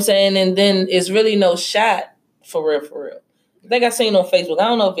 Mm-hmm. You know what I'm saying? And then it's really no shot for real. I think I seen on Facebook. I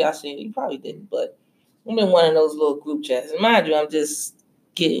don't know if y'all seen it. You probably didn't, but I'm in one of those little group chats. And mind you, I'm just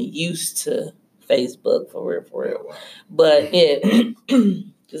getting used to Facebook for real. Wow. But yeah,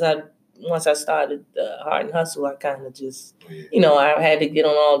 because once I started Heart and Hustle, I kind of just, I had to get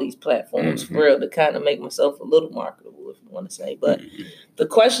on all these platforms for real to kind of make myself a little marketable, if you want to say. But the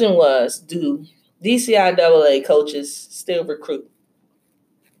question was, do DCIAA coaches still recruit?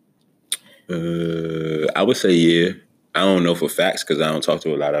 I would say yeah. I don't know for facts because I don't talk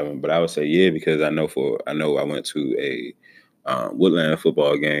to a lot of them, but I would say yeah because I know I went to a Woodland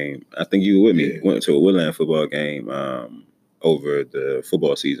football game. I think you were with me. Went to a Woodland football game over the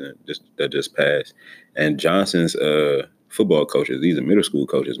football season that just passed, and Johnson's football coaches, these are middle school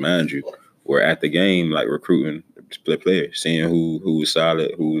coaches, mind you, were at the game like recruiting players, seeing who was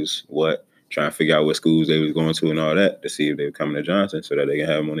solid, who was what, trying to figure out what schools they was going to and all that to see if they were coming to Johnson so that they can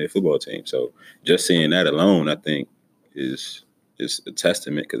have them on their football team. So just seeing that alone, I think, is a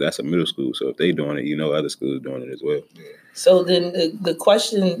testament because that's a middle school. So if they doing it, other schools doing it as well. So then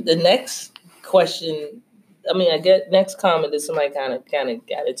the next question, I get next comment that somebody kind of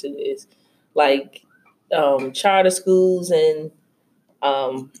got into is like charter schools and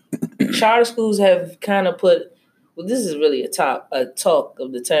charter schools have kind of put. Well, this is really a talk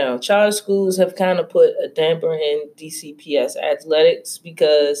of the town. Charter schools have kind of put a damper in DCPS athletics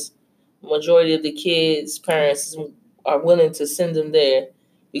because majority of the kids' parents are willing to send them there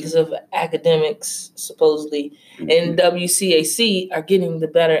because of academics, supposedly, and WCAC are getting the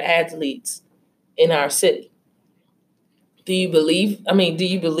better athletes in our city. Do you believe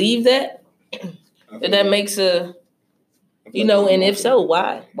that? That makes a, and if so,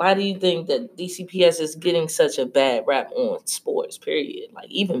 why? Why do you think that DCPS is getting such a bad rap on sports, period? Like,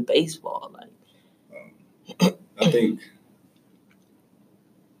 even baseball, like. I think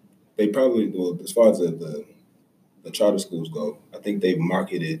they probably, as far as the charter schools go, I think they've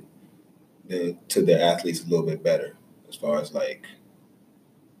marketed to their athletes a little bit better as far as like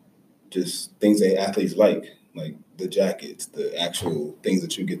just things that athletes like the jackets, the actual things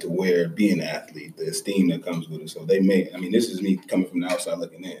that you get to wear being an athlete, the esteem that comes with it. So they this is me coming from the outside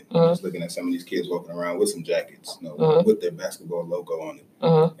looking in, just looking at some of these kids walking around with some jackets, with their basketball logo on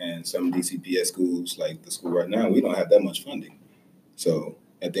it. And some DCPS schools, like the school right now, we don't have that much funding. So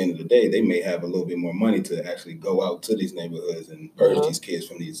at the end of the day, they may have a little bit more money to actually go out to these neighborhoods and purge these kids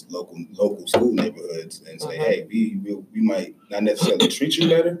from these local school neighborhoods and say, hey, we might not necessarily treat you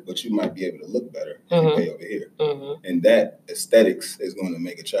better, but you might be able to look better if you pay over here. And that aesthetics is going to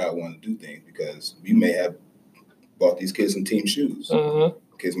make a child want to do things because we may have bought these kids some team shoes.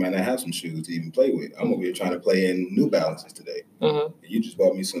 Kids might not have some shoes to even play with. I'm over here trying to play in New Balances today. And you just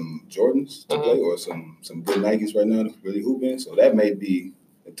bought me some Jordans to play or some good Nikes right now to really hoop in. So that may be,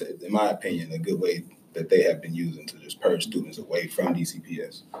 in my opinion, a good way that they have been using to just purge students away from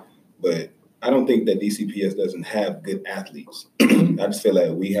DCPS. But I don't think that DCPS doesn't have good athletes. I just feel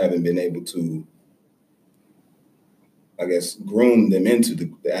like we haven't been able to, I guess, groom them into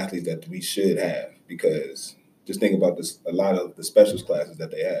the athletes that we should have. Because just think about this, a lot of the specials classes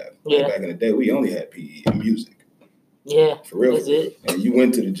that they have. Yeah. Back in the day, we only had PE and music. Yeah, for real. That's it. And you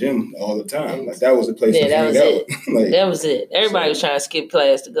went to the gym all the time. Like that was the place to that was hang out. It. That was it. Everybody was trying to skip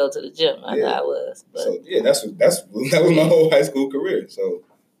class to go to the gym. I was. But. So that was my whole high school career. So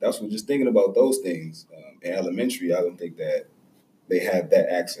that's what just thinking about those things. In elementary, I don't think that they have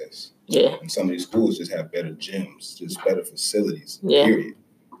that access. Yeah. And some of these schools just have better gyms, just better facilities. Yeah. Period.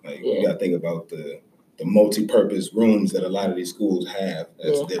 Like you got to think about the multi-purpose rooms that a lot of these schools have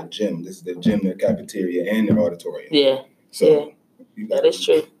as their gym. This is their gym, their cafeteria, and their auditorium. Yeah. So that is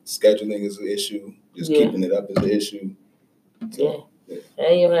true. Scheduling is an issue. Just keeping it up is an issue. So,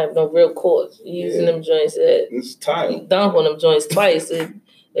 and you don't have no real courts. You're using them joints it's tired. You dunk on them joints twice. They're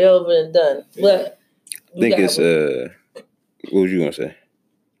over and done. Yeah. But I think it's what was you gonna say?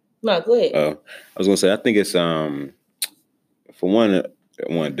 No, go ahead. I was gonna say I think it's for one.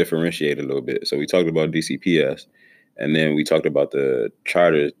 I want to differentiate a little bit. So we talked about DCPS, and then we talked about the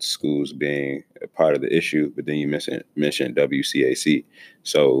charter schools being a part of the issue, but then you mentioned WCAC.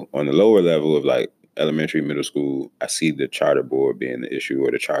 So on the lower level of like elementary, middle school, I see the charter board being the issue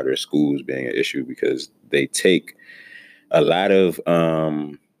or the charter schools being an issue because they take a lot of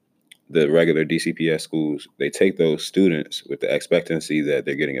the regular DCPS schools, they take those students with the expectancy that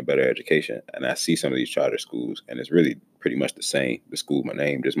they're getting a better education. And I see some of these charter schools, and it's really pretty much the same. The school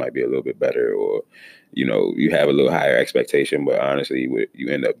name just might be a little bit better, or, you know, you have a little higher expectation, but honestly, what you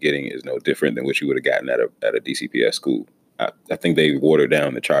end up getting is no different than what you would have gotten at a DCPS school. I think they watered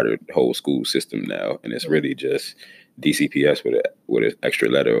down the charter whole school system now, and it's really just DCPS with an extra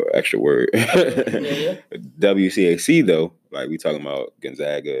letter or extra word. WCAC though, like we talking about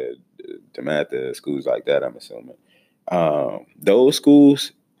Gonzaga, DeMatha, schools like that, I'm assuming. Those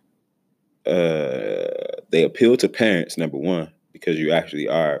schools, they appeal to parents, number one, because you actually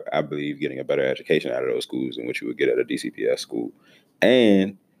are, I believe, getting a better education out of those schools than what you would get at a DCPS school.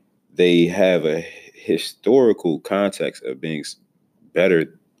 And they have a historical context of being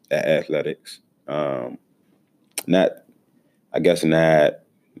better at athletics. Not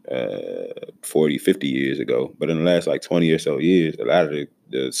 40, 50 years ago, but in the last like 20 or so years, a lot of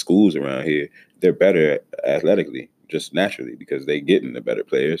the schools around here, they're better athletically, just naturally, because they're getting the better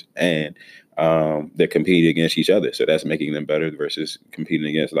players and they're competing against each other. So that's making them better versus competing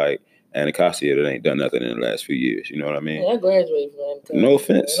against like Anacostia that ain't done nothing in the last few years. You know what I mean? Yeah, I graduated from Anacostia. No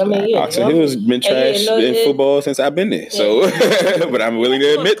offense. I mean, Oxon Hill's been trash in football since I've been there. So, but I'm willing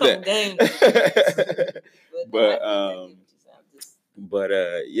to admit that. But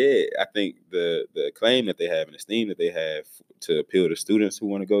yeah, I think the claim that they have and the esteem that they have to appeal to students who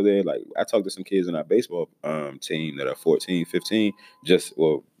want to go there. Like I talked to some kids in our baseball team that are 14, 15,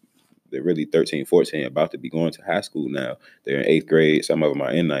 they're really 13, 14, about to be going to high school now. They're in 8th grade. Some of them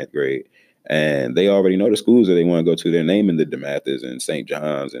are in 9th grade. And they already know the schools that they want to go to. They're naming the DeMathas and St.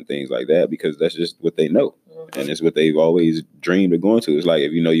 John's and things like that because that's just what they know. Mm-hmm. And it's what they've always dreamed of going to. It's like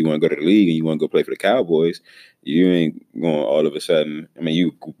if you know you want to go to the league and you want to go play for the Cowboys, you ain't going all of a sudden. I mean,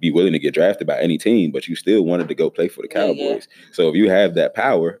 you could be willing to get drafted by any team, but you still wanted to go play for the Cowboys. Yeah. So if you have that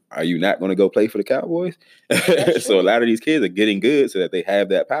power, are you not going to go play for the Cowboys? So a lot of these kids are getting good so that they have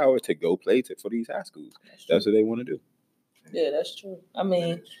that power to go play for these high schools. That's what they want to do. Yeah, that's true. I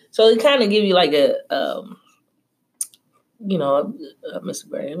mean, so it kind of give you like a, Mr.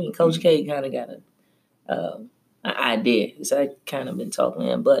 Gray. I mean, Coach K kind of got an idea. So I kind of been talking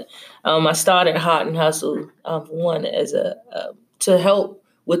to him, but I started Heart and Hustle one as to help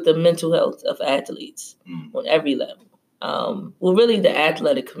with the mental health of athletes on every level. Really the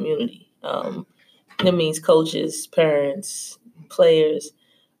athletic community. That means coaches, parents, players,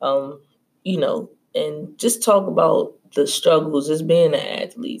 and just talk about the struggles as being an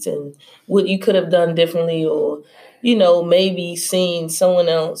athlete and what you could have done differently or, maybe seen someone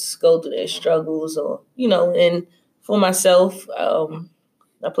else go through their struggles or, and for myself, I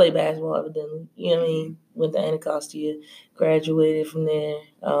played basketball evidently, went to Anacostia, graduated from there,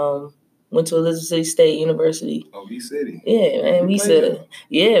 went to Elizabeth City State University. Oh, V-City. Yeah, man, we used to,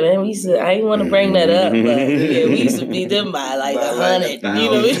 I didn't want to bring that up, but yeah, we used to beat them by like 100, you know what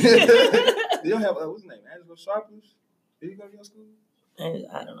I mean? You don't have, what's his name, Angelo Sharpless? Did you go to your school?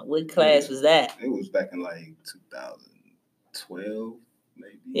 I don't know. What class was that? It was back in like 2012,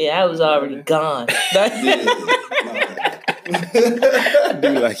 maybe. Yeah, I was already gone. I'd be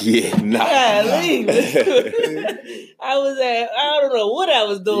like, nah. I was I don't know what I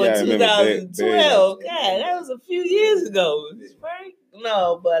was doing in 2012. God, that was a few years ago. Right?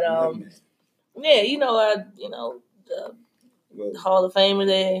 No, but the Hall of Famer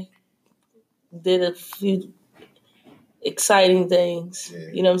there did a few exciting things. Yeah.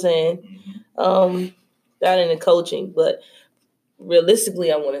 You know what I'm saying? Got into coaching, but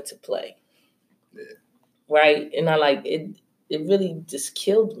realistically, I wanted to play. Yeah. Right? And I like it. It really just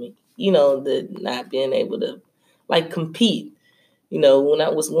killed me. The not being able to compete. When I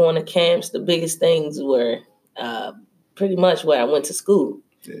was going to camps, the biggest things were pretty much where I went to school.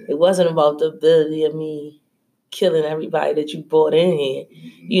 Yeah. It wasn't about the ability of me killing everybody that you brought in here.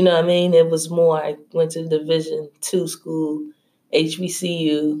 You know what I mean? It was more, I went to Division II school,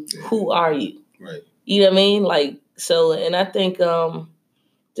 HBCU. Yeah. Who are you? Right. You know what I mean? And I think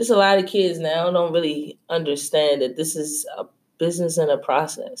just a lot of kids now don't really understand that this is a business and a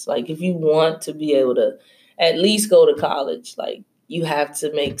process. If you want to be able to at least go to college, you have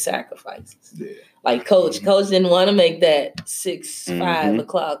to make sacrifices. Yeah. Coach didn't want to make that 5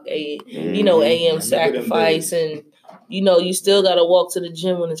 o'clock a.m. sacrifice, and you still got to walk to the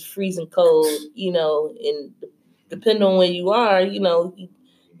gym when it's freezing cold. And depending on where you are, if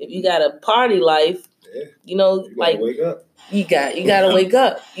you got a party life, you wake up. You got to wake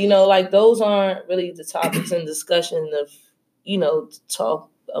up. Those aren't really the topics in discussion of talk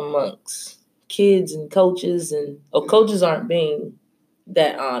amongst kids and coaches or coaches aren't being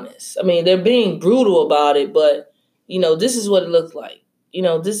that honest. I mean, they're being brutal about it, but, this is what it looks like.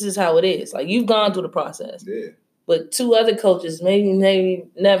 This is how it is. Like, you've gone through the process. Yeah. But 2 other coaches maybe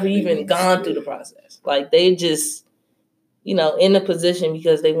never even gone through the process. Like, they just, in a position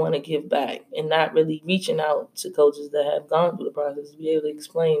because they want to give back and not really reaching out to coaches that have gone through the process to be able to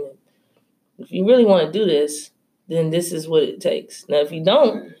explain it. If you really want to do this, then this is what it takes. Now, if you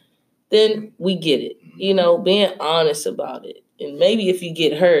don't, then we get it. Being honest about it. And maybe if you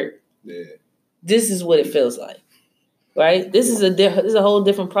get hurt, this is what it feels like, right? This is a whole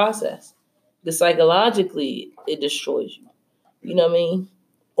different process. The psychologically, it destroys you. You know what I mean?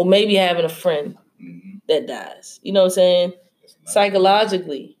 Or maybe having a friend that dies. You know what I'm saying?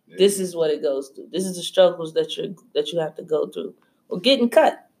 Psychologically, this is what it goes through. This is the struggles that you have to go through. Or getting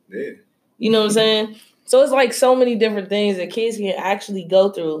cut. Yeah. You know what I'm saying? So it's like so many different things that kids can actually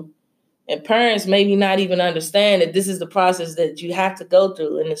go through. And parents maybe not even understand that this is the process that you have to go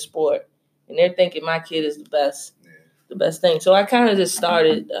through in the sport. And they're thinking my kid is the best thing. So I kind of just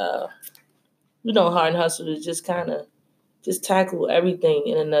started, Heart and Hustle to just kind of just tackle everything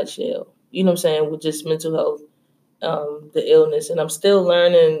in a nutshell. You know what I'm saying? With just mental health, the illness. And I'm still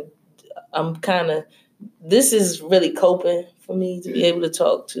learning. This is really coping for me to be able to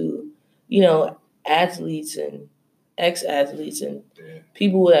talk to, athletes and ex-athletes and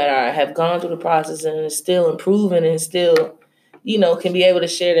people that have gone through the process and are still improving and still, can be able to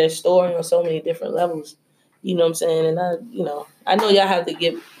share their story on so many different levels. You know what I'm saying? And I know y'all have to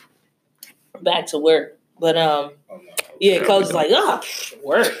get back to work, but coach is like,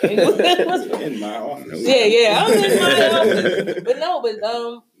 work. In my office. Yeah, I'm in my office. But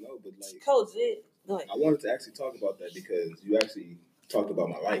coach, go ahead. I wanted to actually talk about that because you actually talked about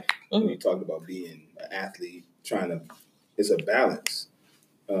my life. Mm-hmm. You talked about being an athlete, it's a balance.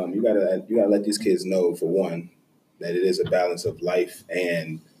 You gotta let these kids know, for one, that it is a balance of life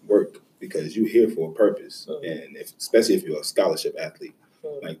and work because you're here for a purpose. Mm-hmm. And especially if you're a scholarship athlete,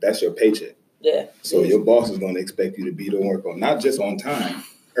 like that's your paycheck. Yeah. So your boss is going to expect you to be to work on, not just on time,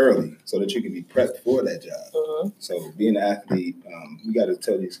 early, so that you can be prepped for that job. Mm-hmm. So being an athlete, we got to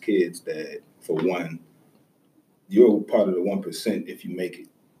tell these kids that, for one, you're part of the 1% if you make it.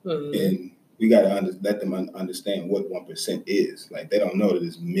 Mm-hmm. And we got to let them understand what 1% is. Like, they don't know that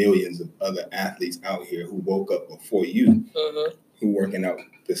there's millions of other athletes out here who woke up before you, who working out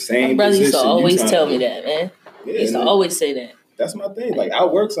the same position. My brother used to always tell me that, man. Yeah, he used to always say that. That's my thing. Like,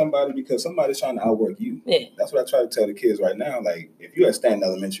 outwork somebody because somebody's trying to outwork you. Yeah. That's what I try to tell the kids right now. Like, if you're at Stanton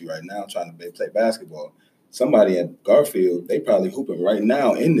Elementary right now trying to play basketball, somebody at Garfield, they probably hooping right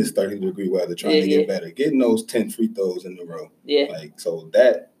now in this 30-degree weather trying to get better, getting those 10 free throws in a row. Yeah. Like, so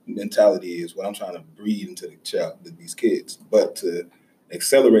that mentality is what I'm trying to breed into these kids. But to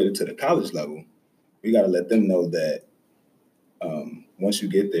accelerate it to the college level, we got to let them know that once you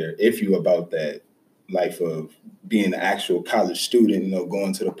get there, if you're about that life of being an actual college student,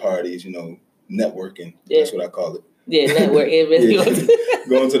 going to the parties, networking. Yeah. That's what I call it. Yeah, networking. Really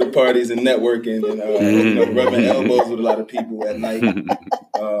going to the parties and networking and rubbing elbows with a lot of people at night.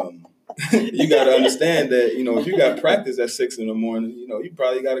 You got to understand that, if you got practice at 6 a.m, you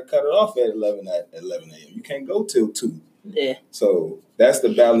probably got to cut it off at 11 a.m. You can't go till 2. Yeah. So that's the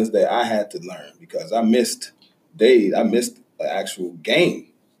balance that I had to learn because I missed days. I missed an actual game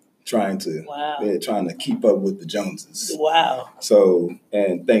trying to keep up with the Joneses. Wow. So,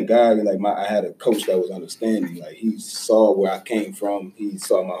 and thank God, I had a coach that was understanding. Like, he saw where I came from. He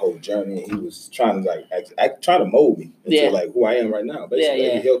saw my whole journey. And he was trying to try to mold me into who I am right now. Basically,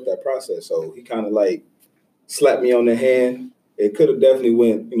 he helped that process. So he kind of slapped me on the hand. It could have definitely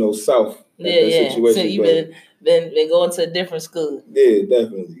went, south. Situation, so you've been going to a different school. Yeah,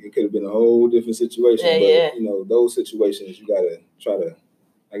 definitely. It could have been a whole different situation. But those situations you gotta try to,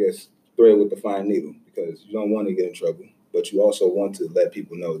 I guess, thread with the fine needle because you don't want to get in trouble, but you also want to let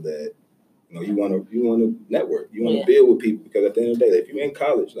people know that you want to network, you want to build with people because at the end of the day, if you're in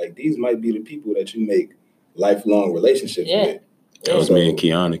college, these might be the people that you make lifelong relationships with. That was me and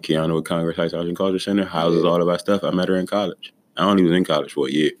Kiana with Congress Heights Housing Culture Center. Houses all of our stuff. I met her in college. I only was in college for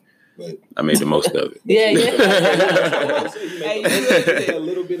a year. But I made the most of it. Yeah. A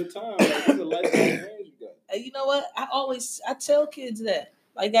little bit of time. It's a lifetime change you got. You know what? I tell kids that.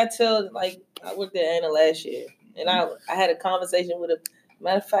 I worked at Anna last year, and I had a conversation with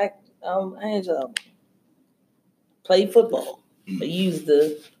matter of fact, Angela played football. I used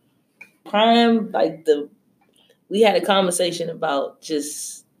the prime, we had a conversation about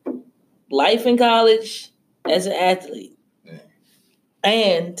just life in college as an athlete.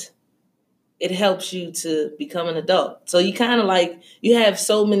 And it helps you to become an adult. So you kind of like, you have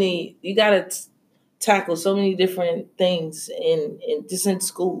so many, you got to tackle so many different things in just in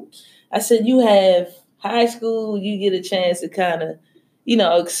school. I said, you have high school, you get a chance to kind of,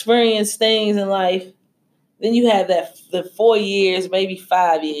 experience things in life. Then you have the 4 years, maybe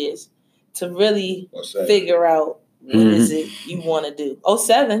 5 years to really figure out what is it you want to do.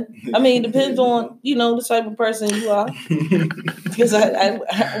 07. I mean, it depends on, the type of person you are. Because I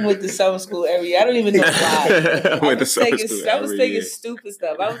went to summer school every year. I don't even know why. I was taking stupid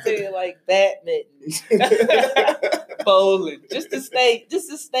stuff. I was taking like badminton, bowling, just to stay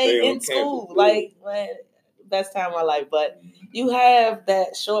in school. Campus. Like, man, best time of my life. But you have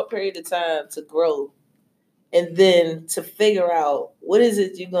that short period of time to grow. And then to figure out what is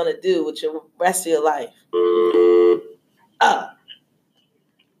it you're going to do with your rest of your life.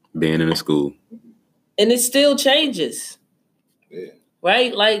 Being in a school. And it still changes. Yeah.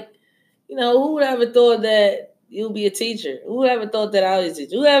 Right? Like, who would ever thought that you'll be a teacher? Who would ever thought that I'll be a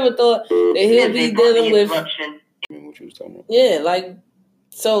teacher? Who ever thought that he'll be dealing with... What you was talking about. Yeah, like,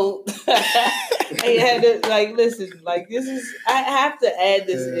 so... I had to, like, listen, like, this is... I have to add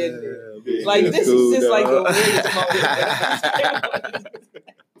this in there. Like, this is just like the weirdest moment.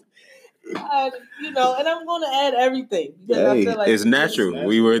 And I'm going to add everything. Because I feel like it's natural.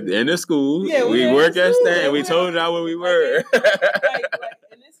 We were in the school. Yeah, we work at Stan. We told y'all where we were. And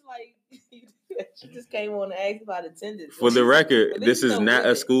it's like, she just came on and asked about attendance. For the record, this is not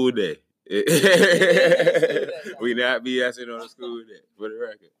a school day. We not BSing on a school day, for the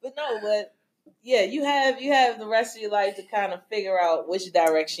record. But yeah, you have the rest of your life to kind of figure out which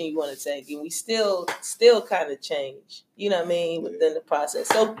direction you want to take, and we still kind of change. You know what I mean, within the process.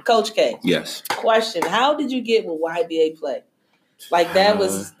 So, Coach K. Yes. Question: how did you get with YBA Play? Like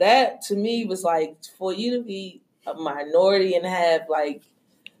that to me was like, for you to be a minority and have like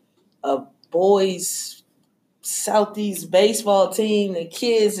a boys Southeast baseball team, the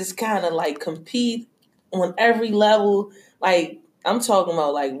kids is kind of like compete on every level. Like, I'm talking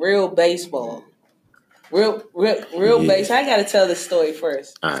about like real baseball. Real baseball. I got to tell the story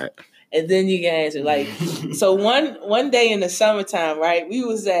first. All right. And then you can answer. Like, so one day in the summertime, right? We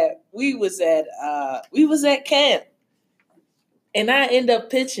was at camp. And I end up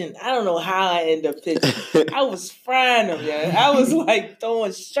pitching. I don't know how I end up pitching. I was frying them, man. I was like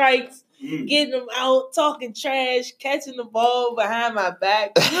throwing strikes, getting them out, talking trash, catching the ball behind my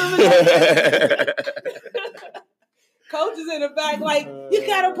back. Coaches in the back, like, you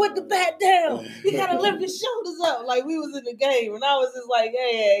gotta put the bat down. You gotta lift your shoulders up. Like, we was in the game, and I was just like,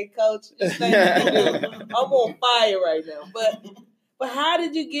 hey, coach, I'm on fire right now. But how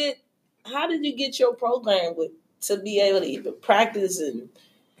did you get your program to be able to even practice, and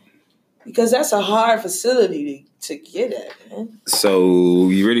because that's a hard facility to get at, man. So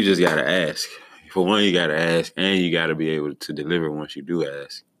you really just gotta ask. For one, you gotta ask, and you gotta be able to deliver once you do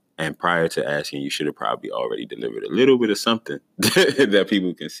ask. And prior to asking, you should have probably already delivered a little bit of something that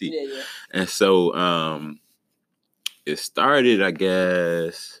people can see. Yeah. And so it started, I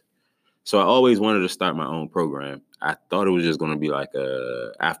guess. So I always wanted to start my own program. I thought it was just going to be like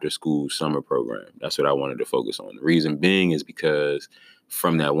a after-school summer program. That's what I wanted to focus on. The reason being is because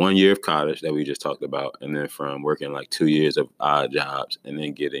from that 1 year of college that we just talked about, and then from working like 2 years of odd jobs, and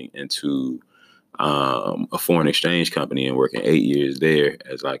then getting into a foreign exchange company and working 8 years there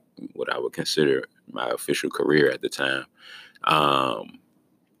as like what I would consider my official career at the time.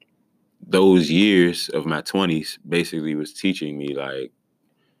 Those years of my 20s basically was teaching me, like,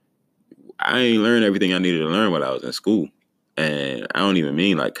 I ain't learned everything I needed to learn while I was in school. And I don't even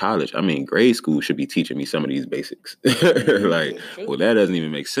mean like college. I mean, grade school should be teaching me some of these basics. Like, well, that doesn't even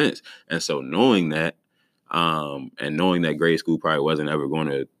make sense. And so knowing that, and knowing that grade school probably wasn't ever going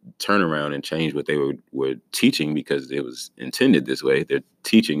to turn around and change what they were teaching because it was intended this way. They're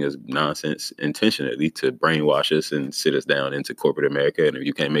teaching us nonsense intentionally to brainwash us and sit us down into corporate America. And if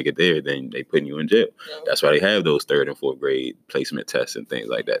you can't make it there, then they putting you in jail. Yeah. That's why they have those 3rd and 4th grade placement tests and things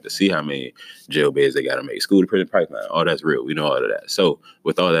like that to see how many jail beds they got to make. School to prison pipeline. All that's real. We know all of that. So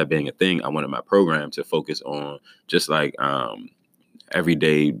with all that being a thing, I wanted my program to focus on just like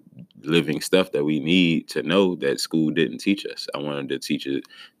everyday living stuff that we need to know that school didn't teach us. I wanted to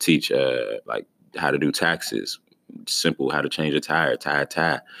teach like how to do taxes, simple, how to change a tire,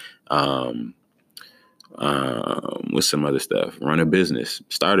 tie, with some other stuff, run a business,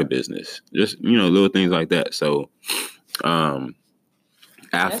 start a business, just, little things like that. So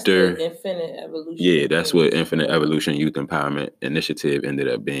after Infinite Evolution. Yeah, that's what Infinite Evolution Youth Empowerment Initiative ended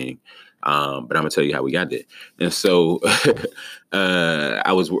up being. But I'm gonna tell you how we got there. And so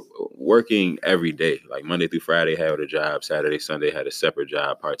I was working every day, like Monday through Friday, had a job. Saturday, Sunday had a separate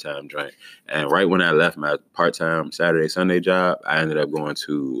job, part-time joint. And right when I left my part-time Saturday, Sunday job, I ended up going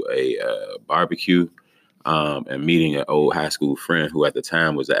to a barbecue and meeting an old high school friend who at the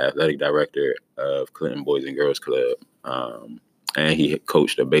time was the athletic director of Clinton Boys and Girls Club. And he had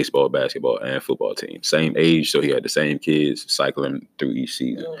coached a baseball, basketball, and football team. Same age, so he had the same kids cycling through each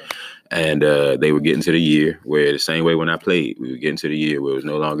season. And they were getting to the year where the same way when I played, we were getting to the year where it was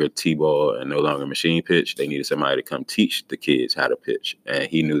no longer T-ball and no longer machine pitch. They needed somebody to come teach the kids how to pitch. And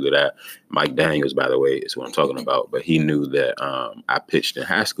he knew that Mike Daniels, by the way, is what I'm talking about. But he knew that I pitched in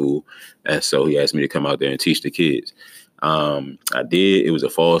high school. And so he asked me to come out there and teach the kids. I did. It was a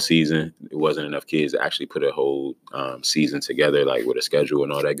fall season. It wasn't enough kids to actually put a whole season together, like with a schedule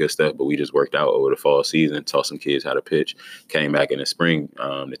and all that good stuff. But we just worked out over the fall season, taught some kids how to pitch, came back in the spring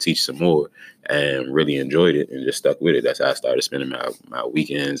to teach some more, and really enjoyed it and just stuck with it. That's how I started spending my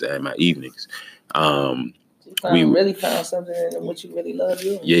weekends and my evenings. We really found something in what you really love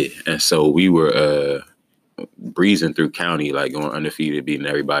doing. Yeah, and so we were breezing through county, like going undefeated, beating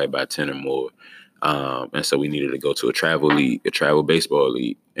everybody by 10 or more. And so we needed to go to a travel league, a travel baseball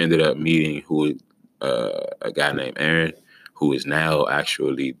league. Ended up meeting a guy named Aaron, who is now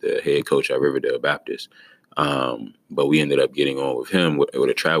actually the head coach at Riverdale Baptist. But we ended up getting on with him with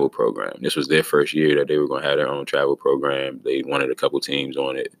a travel program. This was their first year that they were going to have their own travel program. They wanted a couple teams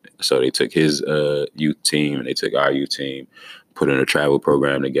on it. So they took his youth team and they took our youth team, put in a travel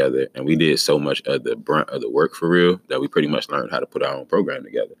program together. And we did so much of the brunt of the work for real that we pretty much learned how to put our own program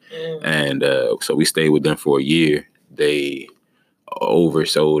together. And so we stayed with them for a year. They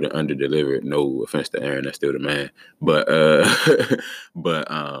oversold and underdelivered. No offense to Aaron, that's still the man. But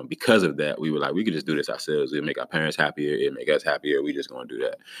because of that, we were like, we could just do this ourselves. It'll make our parents happier. It'll make us happier. We just gonna do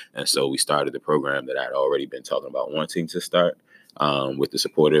that. And so we started the program that I'd already been talking about wanting to start with the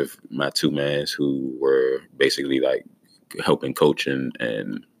support of my two mans who were basically like helping coach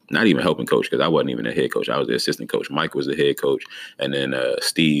and not even helping coach because I wasn't even a head coach. I was the assistant coach. Mike was the head coach. And then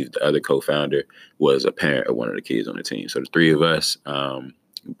Steve, the other co-founder, was a parent of one of the kids on the team. So the three of us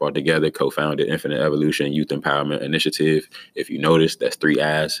brought together, co-founded Infinite Evolution Youth Empowerment Initiative. If you notice, that's 3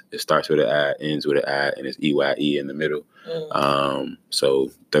 I's. It starts with an I, ends with an I, and it's EYE in the middle.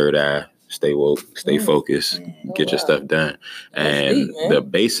 So third eye. Stay woke, stay focused, get your stuff done. And the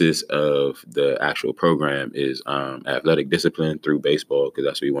basis of the actual program is athletic discipline through baseball, because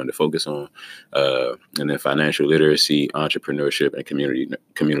that's what we wanted to focus on. And then financial literacy, entrepreneurship, and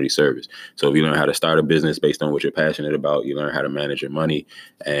community service. So if you learn how to start a business based on what you're passionate about, you learn how to manage your money,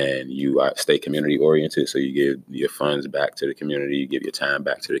 and you stay community oriented. So you give your funds back to the community, you give your time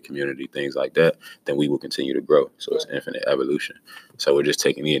back to the community, things like that, then we will continue to grow. So it's infinite evolution. So we're just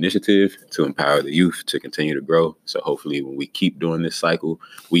taking the initiative to empower the youth to continue to grow. So hopefully when we keep doing this cycle,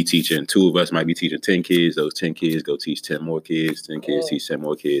 we teaching, 2 of us might be teaching 10 kids. Those 10 kids go teach 10 more kids, 10 kids teach 10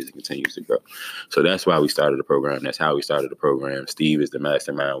 more kids. It continues to grow. So that's why we started the program. That's how we started the program. Steve is the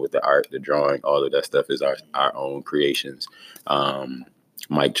mastermind with the art, the drawing, all of that stuff is our own creations.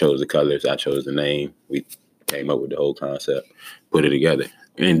 Mike chose the colors. I chose the name. We came up with the whole concept, put it together.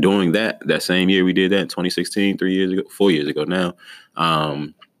 And doing that same year we did that in 2016, 4 years ago now,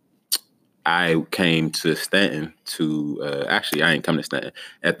 I came to Stanton to, actually, I ain't come to Stanton.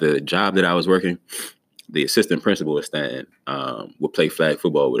 At the job that I was working, the assistant principal at Stanton would play flag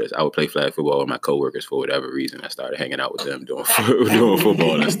football with us. I would play flag football with my coworkers for whatever reason. I started hanging out with them doing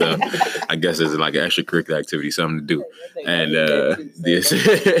football and stuff. I guess it's like an extracurricular activity, something to do. And the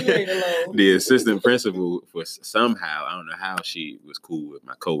assistant principal was somehow, I don't know how she was cool with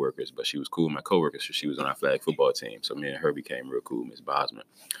my coworkers, but she was cool with my coworkers, so she was on our flag football team. So me and her became real cool, Miss Bosman.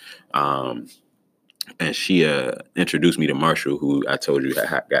 And she introduced me to Marshall, who I told you got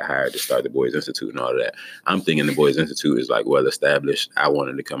hired to start the Boys Institute and all of that. I'm thinking the Boys Institute is like well established. I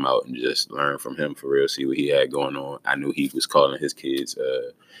wanted to come out and just learn from him for real, see what he had going on. I knew he was calling his kids.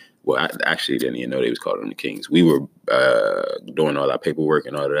 I actually didn't even know they was calling them the Kings. We were doing all our paperwork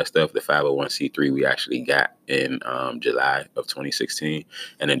and all of that stuff. The 501c3 we actually got in July of 2016.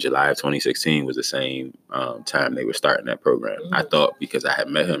 And in July of 2016 was the same time they were starting that program. I thought because I had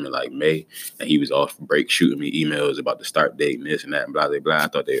met him in like May and he was off break shooting me emails about the start date and this and that and blah, blah, blah. I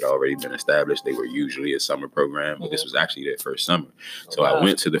thought they'd already been established. They were usually a summer program, but this was actually their first summer. So I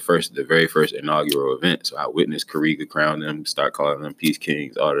went to the very first inaugural event. So I witnessed Kariga crown them, start calling them Peace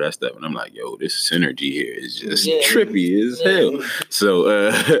Kings, all of that stuff. And I'm like, yo, this synergy here is just trippy as hell.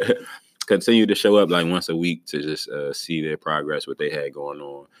 So continue to show up like once a week to just see their progress, what they had going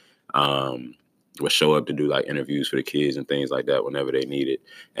on. would show up to do like interviews for the kids and things like that whenever they needed.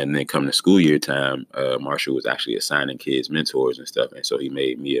 And then come to school year time, Marshall was actually assigning kids mentors and stuff. And so he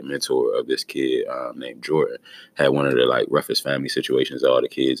made me a mentor of this kid named Jordan. Had one of the like roughest family situations, all the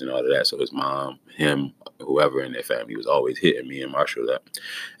kids and all of that. So his mom, him, whoever in their family was always hitting me and Marshall up.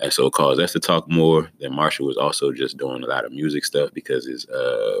 And so it caused us to talk more. Then Marshall was also just doing a lot of music stuff because his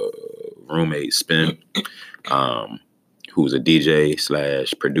roommate, Spin, who's a DJ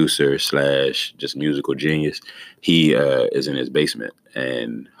 / producer / just musical genius. He is in his basement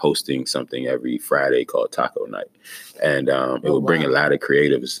and hosting something every Friday called Taco Night. And it would bring a lot of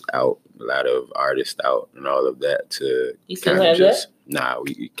creatives out, a lot of artists out and all of that to kind of just,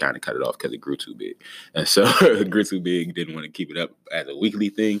 we kind of cut it off because it grew too big. And so it grew too big, didn't want to keep it up as a weekly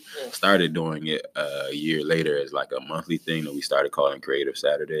thing. Started doing it a year later as like a monthly thing that we started calling Creative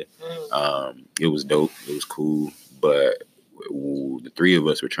Saturday. It was dope. It was cool. But the three of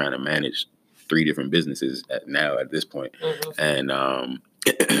us were trying to manage 3 different businesses at this point. And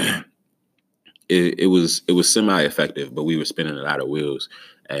it was semi-effective, but we were spinning a lot of wheels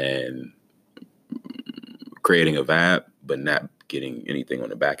and creating a vibe, but not getting anything on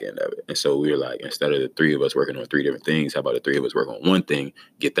the back end of it. And so we were like, instead of the 3 of us working on 3 different things, how about the 3 of us work on one thing,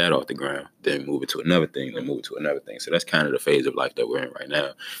 get that off the ground, then move it to another thing, then move it to another thing. So that's kind of the phase of life that we're in right now.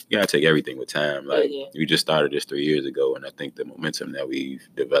 You gotta take everything with time. Like we just started this 3 years ago, and I think the momentum that we've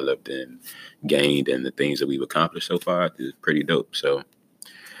developed and gained and the things that we've accomplished so far is pretty dope. So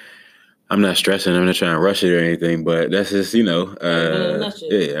I'm not stressing. I'm not trying to rush it or anything, but that's just,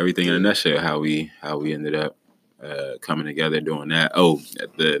 everything in a nutshell, how we ended up coming together doing that.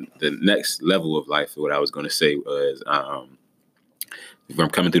 The next level of life, what I was going to say was from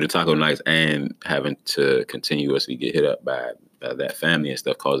coming through the taco nights and having to continuously get hit up by that family and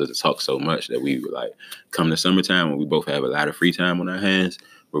stuff caused us to talk so much that we were like, come the summertime when we both have a lot of free time on our hands,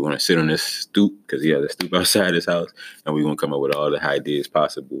 we're going to sit on this stoop, because he has a stoop outside his house, and we're going to come up with all the ideas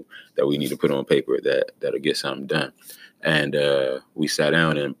possible that we need to put on paper that'll get something done. And we sat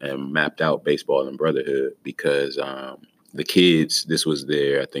down and mapped out Baseball and Brotherhood because the kids, this was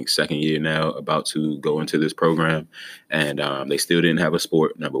their, I think, 2nd year now, about to go into this program. And they still didn't have a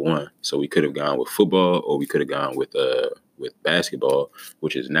sport, number one. So we could have gone with football or we could have gone with basketball,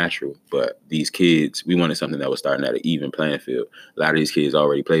 which is natural. But these kids, we wanted something that was starting at an even playing field. A lot of these kids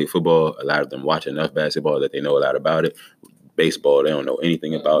already played football. A lot of them watch enough basketball that they know a lot about it. Baseball, they don't know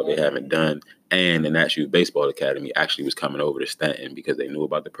anything about, they haven't done. And the Nats Youth Baseball Academy actually was coming over to Stanton because they knew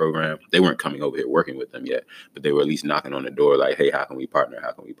about the program. They weren't coming over here working with them yet, but they were at least knocking on the door like, hey, how can we partner?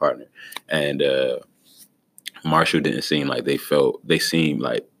 How can we partner? And Marshall didn't seem like they seemed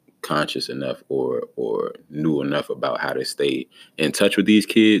like conscious enough or knew enough about how to stay in touch with these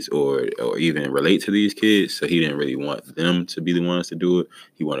kids or even relate to these kids. So he didn't really want them to be the ones to do it.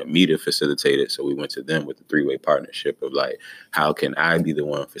 He wanted me to facilitate it. So we went to them with the 3-way partnership of like, how can I be the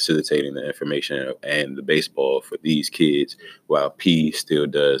one facilitating the information and the baseball for these kids while P still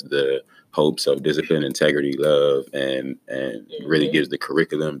does the hopes of discipline, integrity, love, and really gives the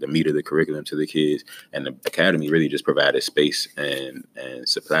curriculum, the meat of the curriculum to the kids. And the academy really just provided space and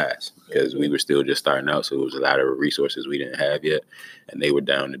supplies because we were still just starting out. So it was a lot of resources we didn't have yet. And they were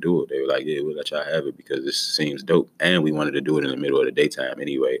down to do it. They were like, yeah, we'll let y'all have it because this seems dope. And we wanted to do it in the middle of the daytime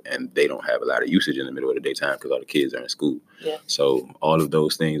anyway. And they don't have a lot of usage in the middle of the daytime because all the kids are in school. Yeah. So all of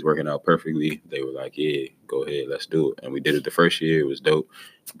those things working out perfectly, they were like, yeah, go ahead, let's do it. And we did it the first year. It was dope.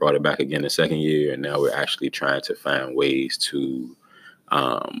 Brought it back again the second year. And now we're actually trying to find ways to,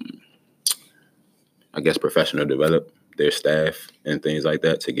 professional develop their staff and things like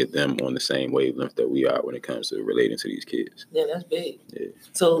that to get them on the same wavelength that we are when it comes to relating to these kids. Yeah, that's big. Yeah.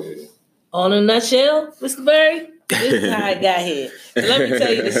 So, on a nutshell, Mr. Berry, this is how I got here. So let me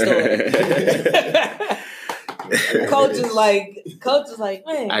tell you the story. Coach is like,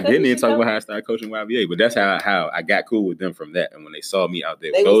 man. I didn't even talk about how I started coaching YBA, but that's how I got cool with them from that. And when they saw me out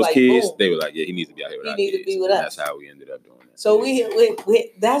there with those kids, boom, they were like, yeah, he needs to be out here with us. He needs to be with us. That's how we ended up doing that. So we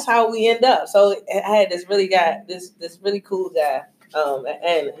that's how we end up. So I had this really cool guy,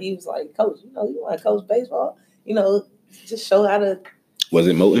 and he was like, Coach, you want to coach baseball? Just show how to. Was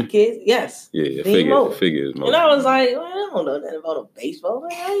it Moulton? Kids, yes. Yeah, figures. And I was like, well, I don't know nothing about baseball.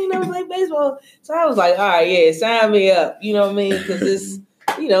 Man, I ain't never played baseball. So I was like, all right, yeah, sign me up. You know what I mean? Because this,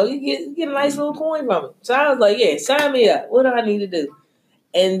 you get a nice little coin from it. So I was like, yeah, sign me up. What do I need to do?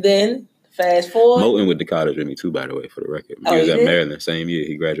 And then fast forward. Moulton went to college with me too, by the way, for the record. He was at Maryland same year.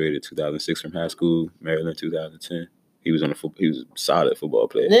 He graduated 2006 from high school. Maryland 2010. He was he was a solid football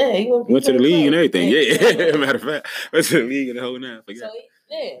player. Yeah, he went to the league and everything. Yeah, matter of fact, went to the league and the whole nine.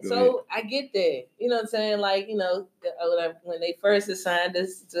 Yeah, so I get that. You know what I'm saying? Like, you know, when they first assigned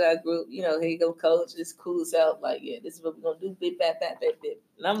us to our group, you know, here you go, coach, it's cool as hell. Like, yeah, this is what we're going to do, bit, bat.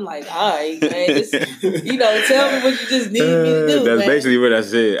 And I'm like, all right, man, just, you know, tell me what you just need me to do, That's man. basically what I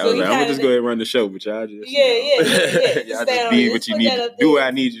said. I was like, I'm going to just go ahead and run the show, but y'all just, yeah. y'all just be what you need to do, what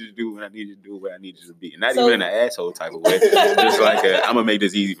I need you to do, when I need you to do, what I need you to be. Not even in an asshole type of way. Just like, I'm going to make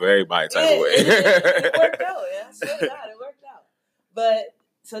this easy for everybody type of way. It worked out, yeah. I swear to God, it worked out. But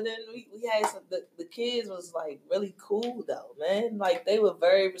so then we had the kids was like really cool though, man. Like they were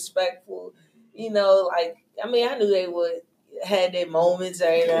very respectful, you know. Like I mean, I knew they would had their moments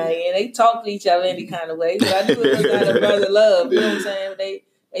every night, and they talked to each other any kind of way. But I knew it was out of brother love. You know what I'm saying?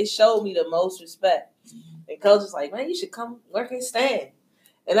 They showed me the most respect. And coach was like, man, you should come work and stand.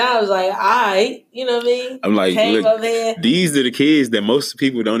 And I was like, all right, you know what I mean? I'm like, came look, up here. These are the kids that most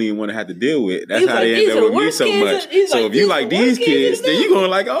people don't even want to have to deal with. That's how they end up with me so much. So if you like these kids, then you're going to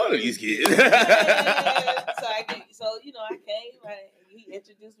like all of these kids. So, you know, I came. He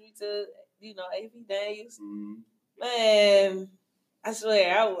introduced me to, you know, A.V. Daniels. Man, I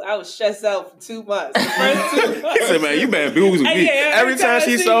swear, I was stressed out for 2 months. The first 2 months. I said, man, you bamboozled me. Every time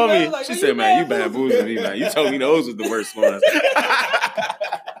she saw me, like, she said, man, you bamboozled me, man. You told me those was the worst ones.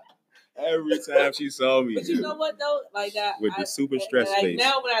 Every time she saw me. But you know what, though? Like, the super stress face.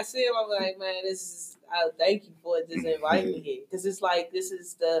 Now when I see him, I'm like, man, I thank you for just inviting me here. Because it's like, this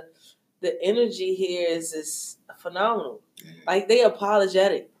is the energy here is phenomenal. Like, they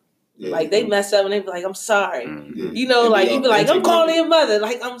apologetic. Yeah. Like, they mess up and they be like, I'm sorry. Mm-hmm. You know, like, you be like, I'm calling your mother.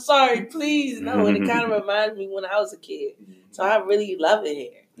 Like, I'm sorry, please. No, and it kind of reminds me when I was a kid. So I really love it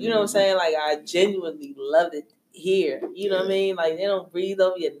here. You know what I'm saying? Like, I genuinely love it here. You know what I mean? Like, they don't breathe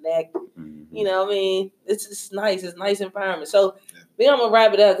over your neck. You know what I mean? It's nice. It's a nice environment. So, I'm going to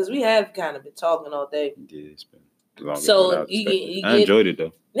wrap it up because we have kind of been talking all day. Yeah, it's been longer than I enjoyed it,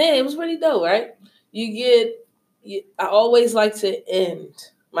 though. Yeah, it was pretty dope, right? I always like to end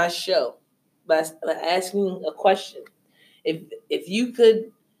my show by asking a question. If you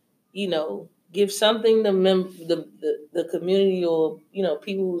could, you know, give something to the community or, you know,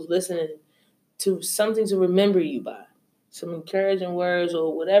 people who's listening to something to remember you by, some encouraging words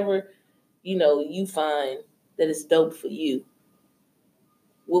or whatever, you know, you find that is dope for you,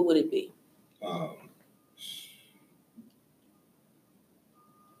 what would it be?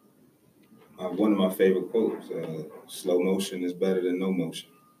 One of my favorite quotes, slow motion is better than no motion.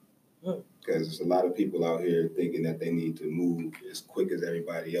 Because there's a lot of people out here thinking that they need to move as quick as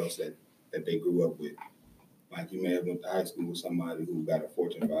everybody else that they grew up with. Like you may have went to high school with somebody who got a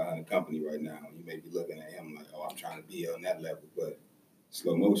Fortune 500 company right now. You may be looking at him like, oh, I'm trying to be on that level. But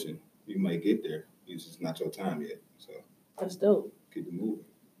slow motion, you might get there. It's just not your time yet. So that's dope. Keep it moving.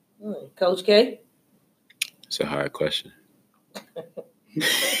 Coach K? It's a hard question.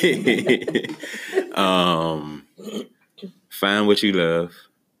 Find what you love.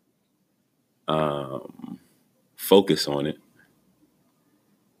 Focus on it.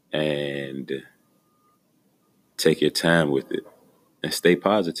 And take your time with it. And stay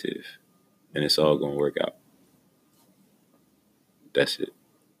positive. And it's all going to work out. That's it.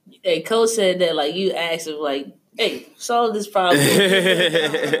 Hey, Coach said that, like, you asked him, like, hey, solve this problem. But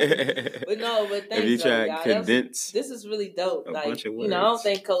thanks, if you try to condense, this is really dope. A like, bunch of words. You know, I don't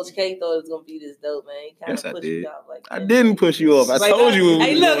think Coach K thought it was gonna be this dope, man. He kind of pushed you off. Like, I didn't push you off. I told you.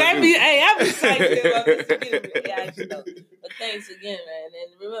 Hey, look, I'm excited. Yeah, but thanks again, man.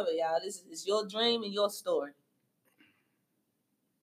 And remember, y'all, this is your dream and your story.